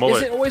 he had Is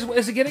mullet. it always?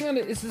 Is it getting on?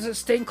 Does it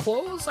stain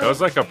clothes? That was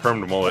like a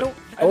permed mullet.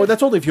 Oh,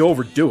 that's only if you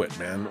overdo it,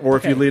 man, or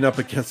if you Okay. lean up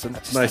against a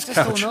nice I just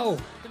couch. don't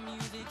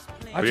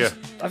know. yeah.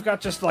 I've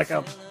got just like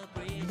a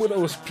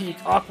widow's peak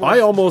awkward. I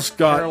almost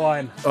got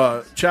hairline.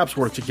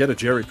 Chapsworth to get a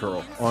Jerry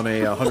curl on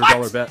a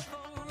 $100 bet.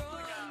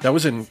 That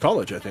was in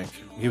college, I think.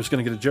 He was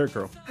going to get a Jerry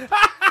curl.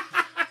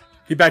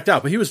 He backed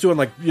out, but he was doing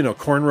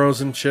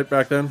cornrows and shit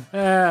back then.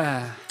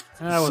 That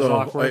was So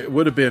awkward. it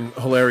would have been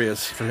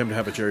hilarious for him to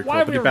have a Jerry Why curl,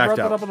 have but we he ever backed brought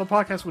that up out. on the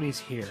podcast when he's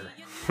here?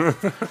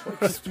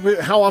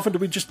 How often do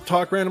we just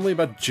talk randomly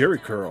about Jerry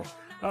curl?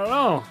 I don't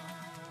know.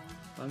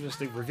 I'm just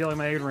revealing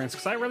my ignorance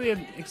because I really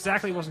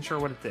exactly wasn't sure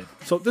what it did.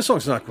 So this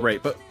song's not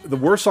great, but the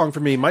worst song for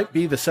me might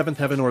be The Seventh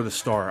Heaven or The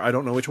Star. I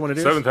don't know which one it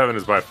is. Seventh Heaven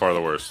is by far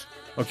the worst.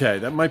 Okay,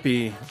 that might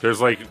be.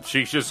 There's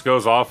she just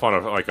goes off on a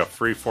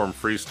freeform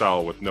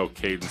freestyle with no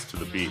cadence to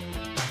the beat.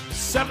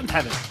 Seventh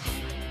Heaven.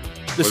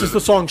 This What is is the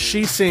it? song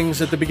she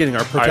sings at the beginning,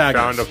 our I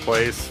protagonist. found a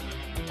place.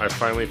 I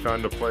finally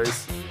found a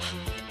place.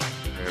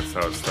 And that's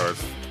how it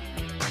starts.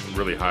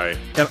 Really high.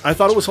 And I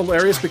thought it was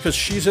hilarious because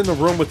she's in the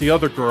room with the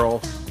other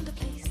girl.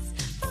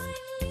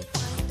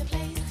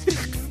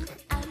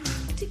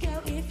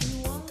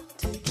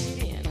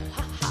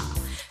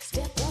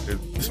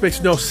 This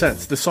makes no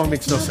sense. This song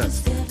makes no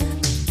sense.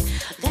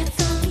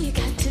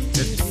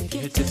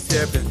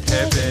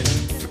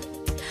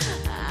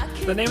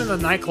 The name of the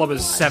nightclub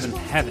is Seventh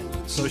Heaven.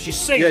 So she's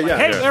singing, Yeah, like, yeah.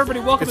 hey, Yeah. everybody,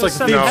 welcome It's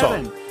to like a Seventh theme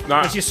Heaven. song.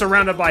 Nah. And she's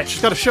surrounded by...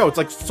 She's got a show. It's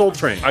like Soul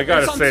Train. I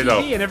gotta It's on say,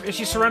 TV, though, and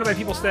she's surrounded by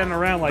people standing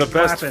around, like, the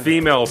best clapping.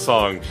 female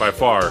song by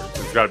far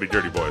has got to be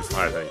Dirty Boys,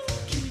 I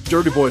think.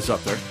 Dirty Boy's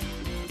up there.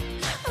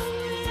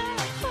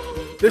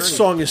 This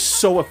song is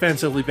so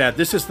offensively bad.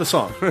 This is the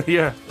song.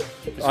 Yeah.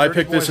 I Dirty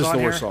picked this Boys as on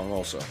the worst here? song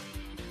also.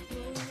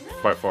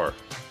 By far.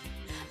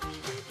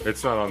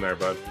 It's not on there,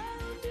 bud.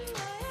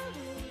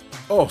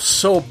 Oh,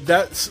 so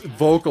that's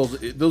vocals.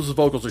 Those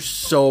vocals are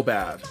so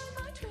bad.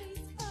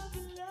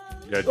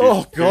 Yeah, dude,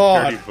 Oh,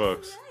 God. Dirty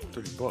Books.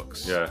 Dirty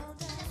books. Yeah.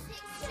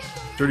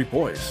 Dirty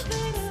Boys.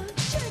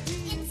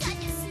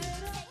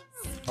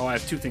 Oh, I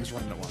have two things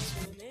running at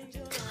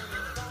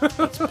once.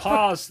 Let's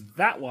pause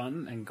that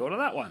one and go to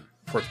that one.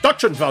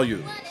 Production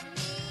value.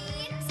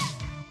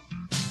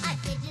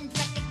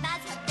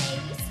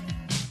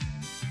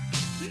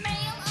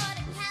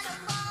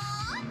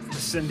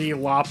 Cyndi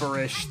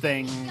Lauper-ish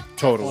thing.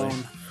 Totally.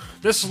 Clone.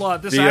 This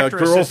The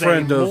actress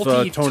girlfriend is a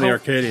of Tony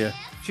Arcadia.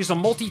 She's a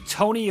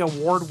multi-Tony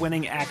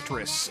award-winning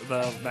actress.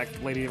 That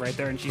lady right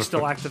there, and she's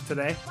still active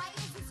today.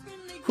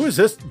 Who is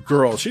this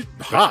girl? She's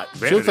hot.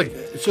 She looks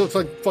Vanity.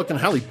 like fucking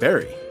Halle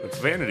Berry. It's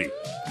Vanity.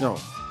 No,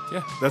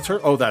 Yeah. that's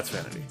her. Oh, that's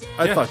Vanity.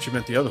 I Yeah. thought you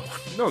meant the other one.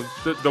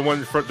 No, the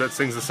one that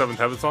sings the Seventh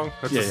Heaven song?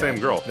 That's the same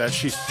girl. That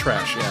she's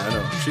trash. Yeah, I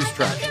know. She's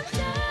trash.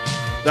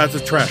 That's a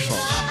trash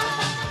song.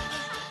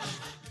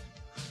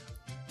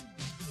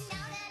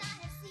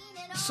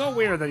 So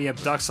weird that he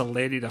abducts a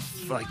lady to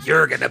like,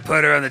 you're gonna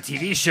put her on the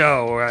TV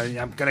show, or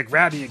I'm gonna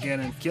grab you again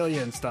and kill you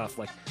and stuff.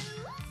 Like,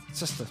 it's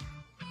just a.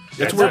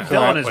 It's That weird.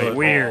 villain is plot,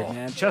 weird, oh.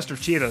 man. Chester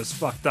Cheetah is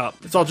fucked up.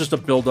 It's all just a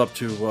build up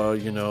to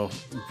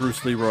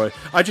Bruce Leroy.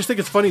 I just think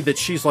it's funny that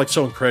she's like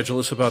so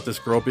incredulous about this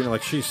girl being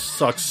like she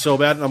sucks so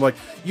bad, and I'm like,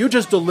 you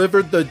just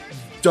delivered the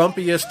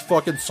dumpiest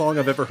fucking song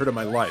I've ever heard in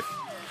my life,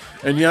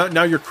 and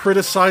now you're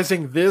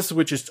criticizing this,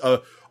 which is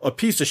a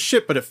piece of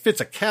shit, but it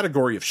fits a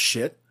category of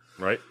shit.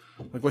 Right?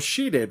 Like what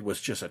she did was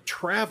just a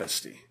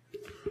travesty.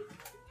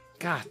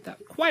 God, that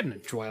quite an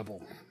enjoyable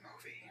movie.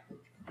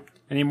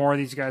 Any more of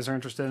these guys are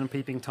interested in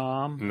Peeping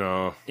Tom?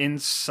 No.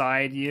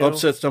 Inside You.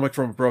 Upset Stomach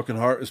from a Broken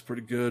Heart is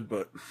pretty good,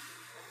 but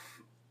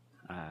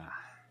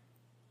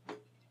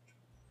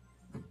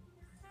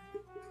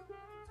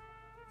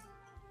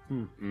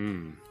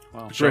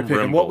Well, great pick.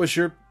 And what was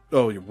your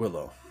Oh, you're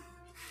Willow.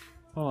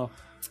 Oh,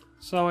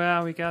 so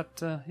yeah, we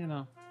got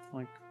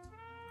like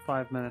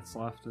 5 minutes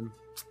left, and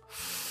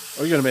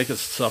Are you going to make us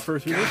suffer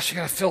through this? gosh, you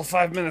gotta fill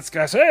 5 minutes,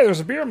 guys. Hey,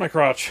 there's a beer in my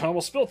crotch. I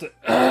almost spilt it.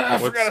 I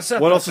forgot to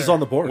set What that else is there. on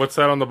the board? What's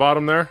that on the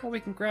bottom there? Well, we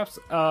can grab.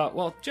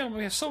 Well, gentlemen,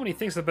 we have so many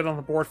things that have been on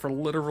the board for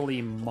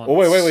literally months. Oh,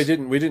 wait.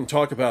 We didn't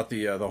talk about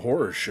the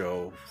horror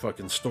show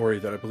fucking story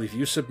that I believe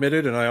you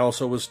submitted, and I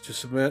also was to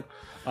submit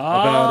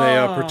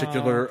about a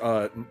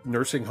particular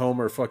nursing home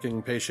or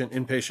fucking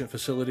inpatient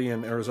facility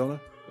in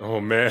Arizona. Oh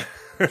man.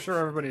 I'm sure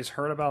everybody's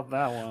heard about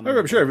that one.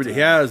 I'm sure everybody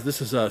has.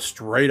 This is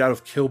straight out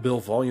of Kill Bill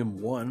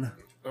Volume 1.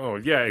 Oh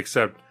yeah,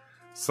 except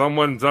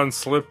someone done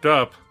slipped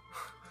up.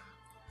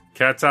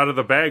 Cat's out of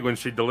the bag when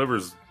she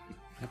delivers.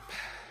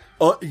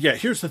 Yeah,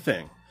 here's the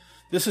thing.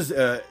 This is,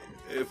 if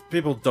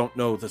people don't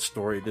know the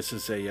story, this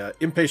is a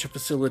inpatient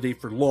facility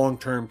for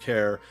long-term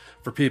care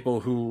for people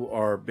who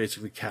are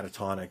basically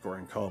catatonic or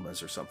in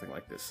comas or something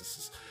like this.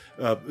 This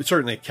is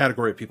certainly a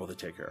category of people to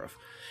take care of.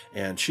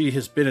 And she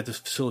has been at this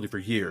facility for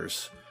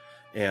years.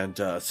 And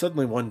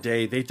suddenly one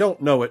day, they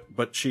don't know it,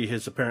 but she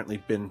has apparently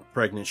been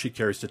pregnant. She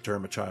carries to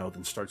term a child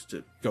and starts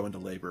to go into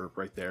labor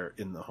right there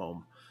in the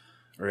home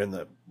or in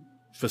the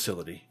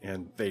facility.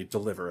 And they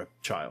deliver a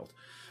child.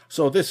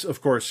 So this,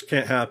 of course,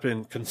 can't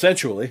happen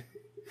consensually.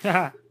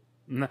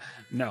 No.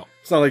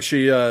 It's not like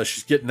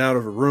she's getting out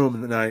of her room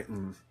in the night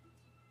and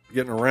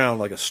getting around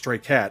like a stray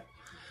cat.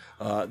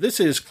 This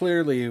is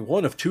clearly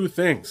one of two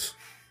things.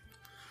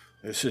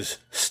 This is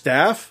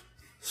staff.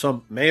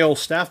 Some male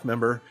staff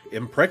member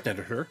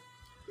impregnated her,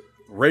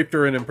 raped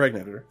her and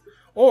impregnated her,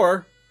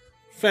 or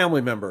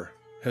family member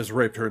has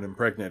raped her and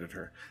impregnated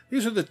her.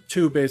 These are the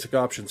two basic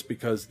options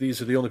because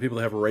these are the only people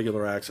that have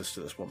regular access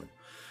to this woman.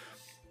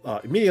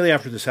 Immediately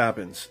after this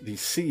happens, the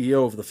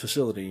CEO of the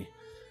facility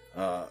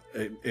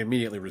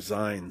immediately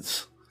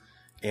resigns,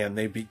 and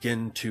they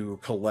begin to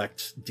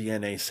collect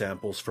DNA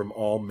samples from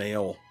all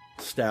male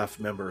staff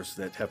members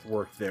that have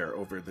worked there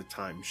over the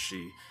time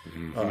she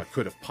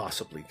could have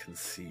possibly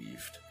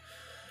conceived.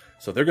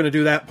 So they're going to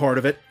do that part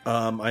of it.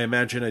 I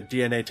imagine a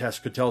DNA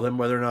test could tell them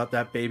whether or not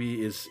that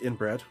baby is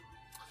inbred.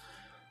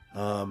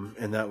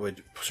 And that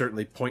would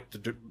certainly point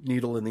the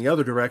needle in the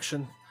other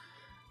direction.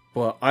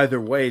 But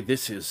either way,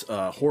 this is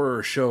a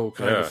horror show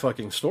kind of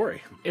fucking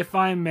story. If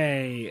I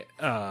may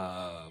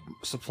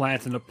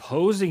supplant an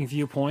opposing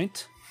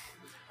viewpoint,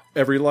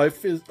 Every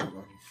life is...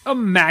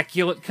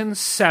 Immaculate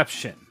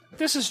Conception.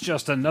 This is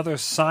just another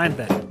sign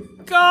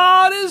that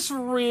God is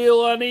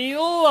real and He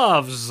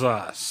loves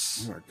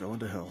us. You are going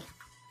to hell.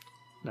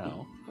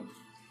 No.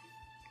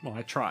 Well,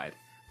 I tried.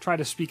 Tried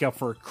to speak up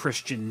for a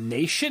Christian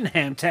nation,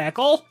 ham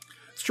tackle.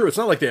 It's true. It's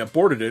not like they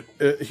aborted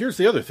it. Here's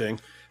the other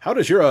thing. How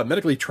does your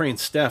medically trained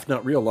staff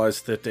not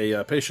realize that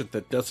a patient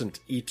that doesn't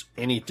eat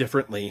any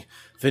differently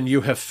than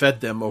you have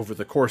fed them over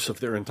the course of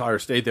their entire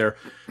stay there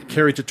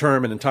carried to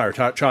term an entire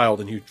child,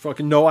 and you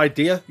fucking no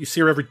idea? You see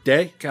her every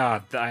day?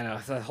 God, I know.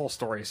 That whole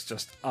story is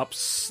just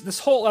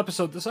this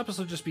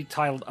episode just be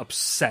titled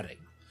Upsetting.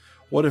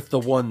 What if the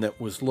one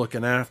that was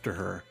looking after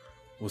her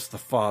was the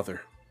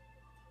father?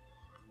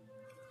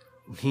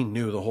 He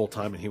knew the whole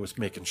time, and he was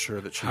making sure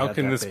that she How had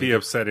can that this baby. be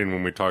upsetting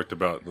when we talked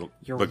about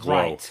You're the glow?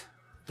 right.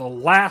 The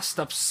last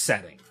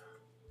upsetting.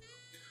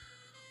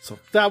 So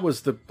that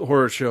was the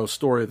horror show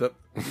story that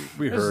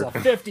we This is heard. a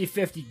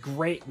 50-50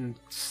 great and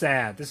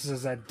sad. This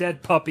is a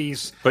dead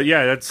puppy's But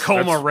yeah, that's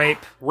coma that's rape.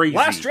 crazy.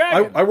 Last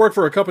Dragon. I work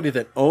for a company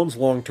that owns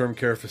long-term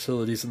care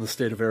facilities in the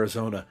state of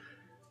Arizona.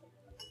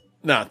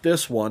 Not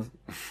this one.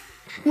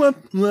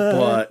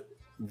 But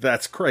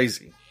that's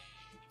crazy.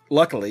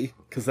 Luckily,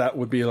 because that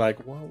would be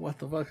like, well, what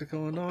the fuck is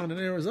going on in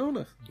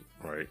Arizona?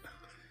 Right.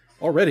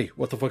 Already,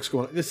 what the fuck's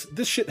going on? This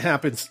shit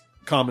happens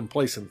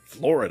commonplace in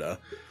Florida.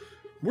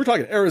 We're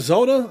talking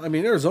Arizona? I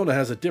mean, Arizona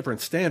has a different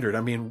standard.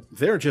 I mean,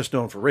 they're just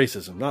known for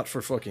racism, not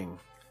for fucking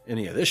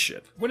any of this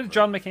shit. When did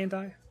John McCain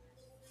die?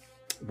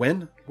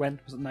 When?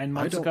 When? Was it 9 I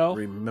months don't ago?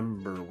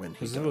 remember when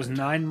he It died. was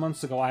 9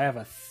 months ago. I have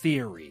a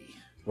theory.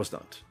 Was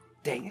not.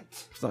 Dang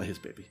it. It's not his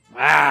baby.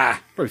 Ah!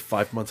 Probably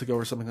 5 months ago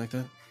or something like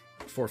that.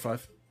 4 or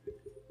 5.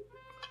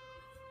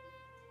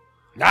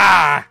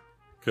 Ah!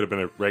 Could have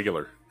been a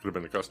regular. Could have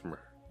been a customer.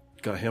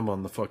 Got him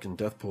on the fucking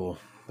death pool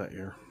that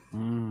year.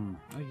 Oh,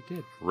 you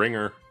did.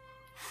 Ringer.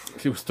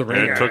 He was the And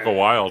ringer. it took a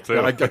while, too.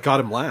 I got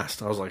him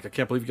last. I was like, I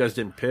can't believe you guys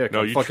didn't pick.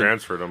 No, I'm you fucking,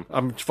 transferred him.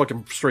 I'm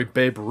fucking straight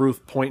Babe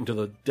Ruth pointing to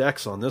the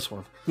decks on this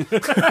one.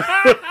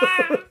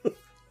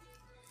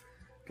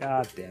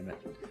 God damn it.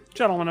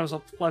 Gentlemen, it was a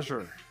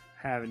pleasure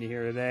having you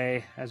here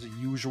today, as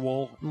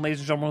usual. And ladies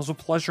and gentlemen, it was a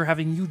pleasure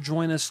having you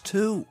join us,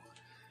 too.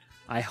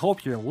 I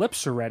hope your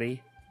lips are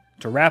ready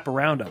to wrap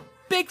around a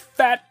big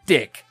fat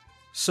dick.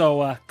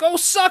 So, go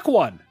suck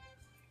one!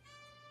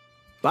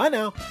 Bye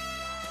now.